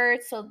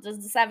effort. So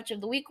does the Savage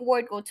of the Week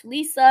award go to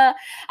Lisa?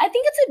 I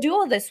think it's a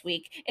duo this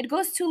week. It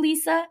goes to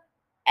Lisa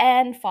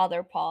and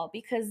Father Paul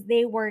because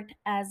they worked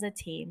as a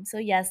team. So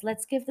yes,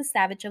 let's give the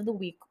Savage of the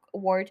Week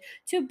award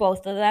to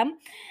both of them.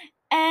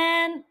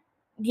 And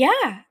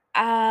yeah,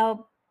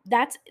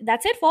 that's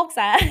it, folks.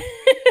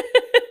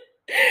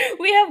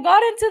 We have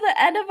gotten to the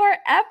end of our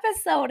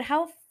episode.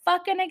 How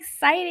fucking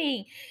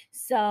exciting!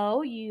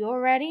 So you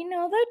already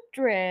know the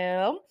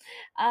drill.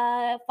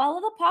 Follow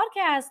the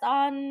podcast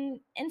on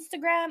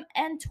Instagram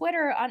and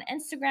Twitter. On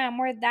Instagram,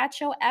 where that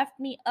show effed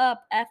me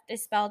up. F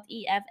is spelled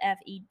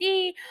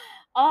EFFED.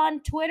 On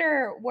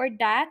Twitter, where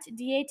that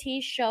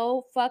DAT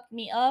show fucked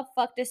me up.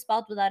 Fucked is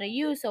spelled without a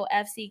U, so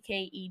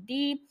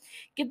FCKED.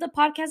 Give the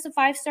podcast a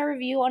 5-star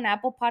review on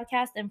Apple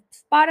Podcast and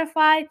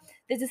Spotify.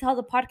 This is how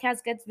the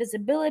podcast gets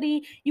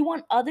visibility. You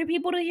want other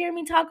people to hear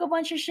me talk a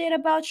bunch of shit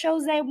about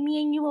shows that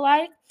me and you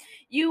like?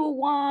 You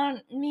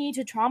want me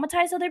to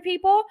traumatize other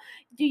people?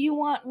 Do you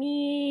want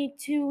me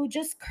to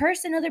just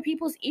curse in other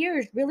people's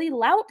ears really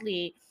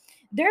loudly?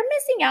 They're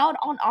missing out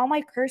on all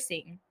my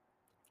cursing.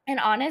 And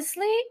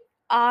honestly,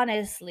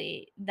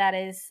 that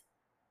is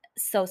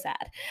so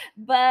sad.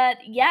 But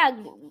yeah,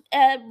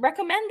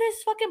 recommend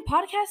this fucking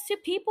podcast to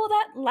people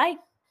that like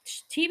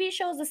TV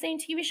shows, the same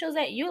TV shows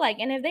that you like.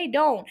 And if they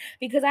don't,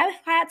 because I've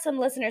had some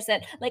listeners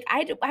that, like,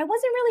 I wasn't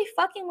really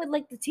fucking with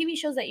like the TV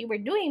shows that you were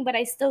doing, but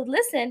I still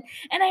listened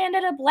and I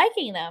ended up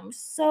liking them.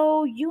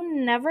 So you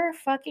never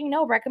fucking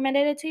know.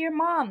 Recommended it to your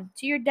mom,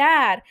 to your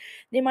dad.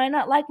 They might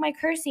not like my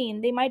cursing,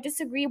 they might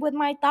disagree with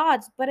my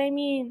thoughts, but I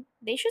mean,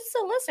 they should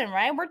still listen,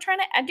 right? We're trying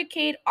to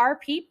educate our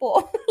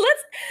people.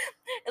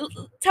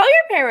 Tell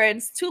your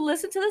parents to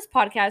listen to this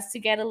podcast to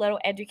get a little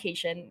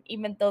education,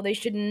 even though they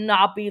should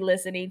not be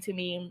listening to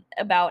me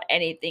about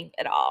anything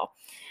at all.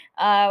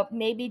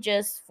 Maybe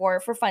just for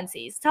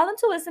funsies. Tell them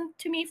to listen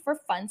to me for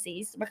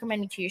funsies.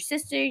 Recommend it to your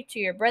sister, to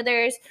your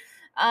brothers,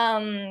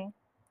 to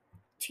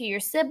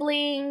your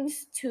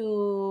siblings,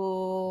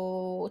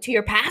 to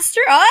your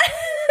pastor.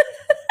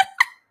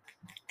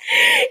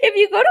 If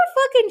you go to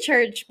fucking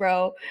church,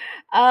 bro,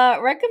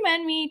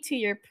 recommend me to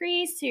your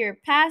priest, to your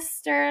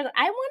pastor.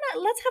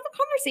 Let's have a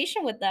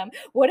conversation with them.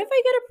 What if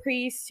I get a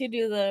priest to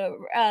do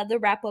the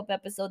wrap up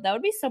episode? That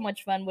would be so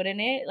much fun, wouldn't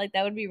it? Like,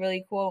 that would be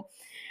really cool.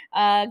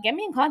 Get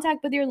me in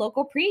contact with your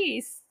local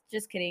priest.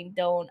 Just kidding.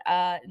 Don't.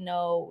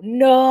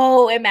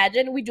 No.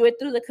 Imagine we do it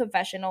through the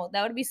confessional.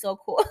 That would be so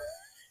cool.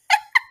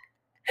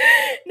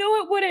 No,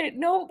 it wouldn't.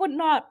 No, it would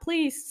not.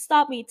 Please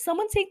stop me.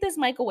 Someone take this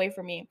mic away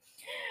from me.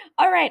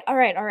 All right.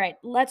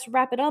 Let's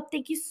wrap it up.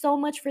 Thank you so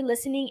much for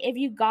listening. If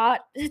you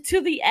got to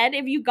the end,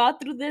 if you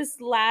got through this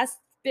last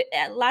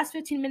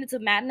 15 minutes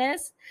of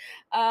madness,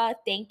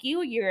 thank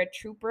you. You're a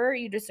trooper.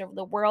 You deserve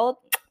the world,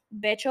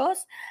 bitchos.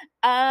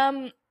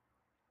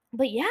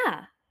 But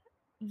yeah,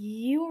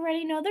 you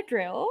already know the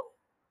drill.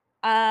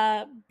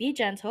 Be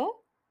gentle,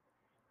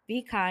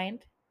 be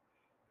kind,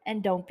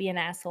 and don't be an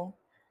asshole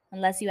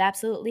unless you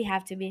absolutely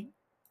have to be.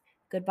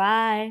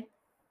 Goodbye.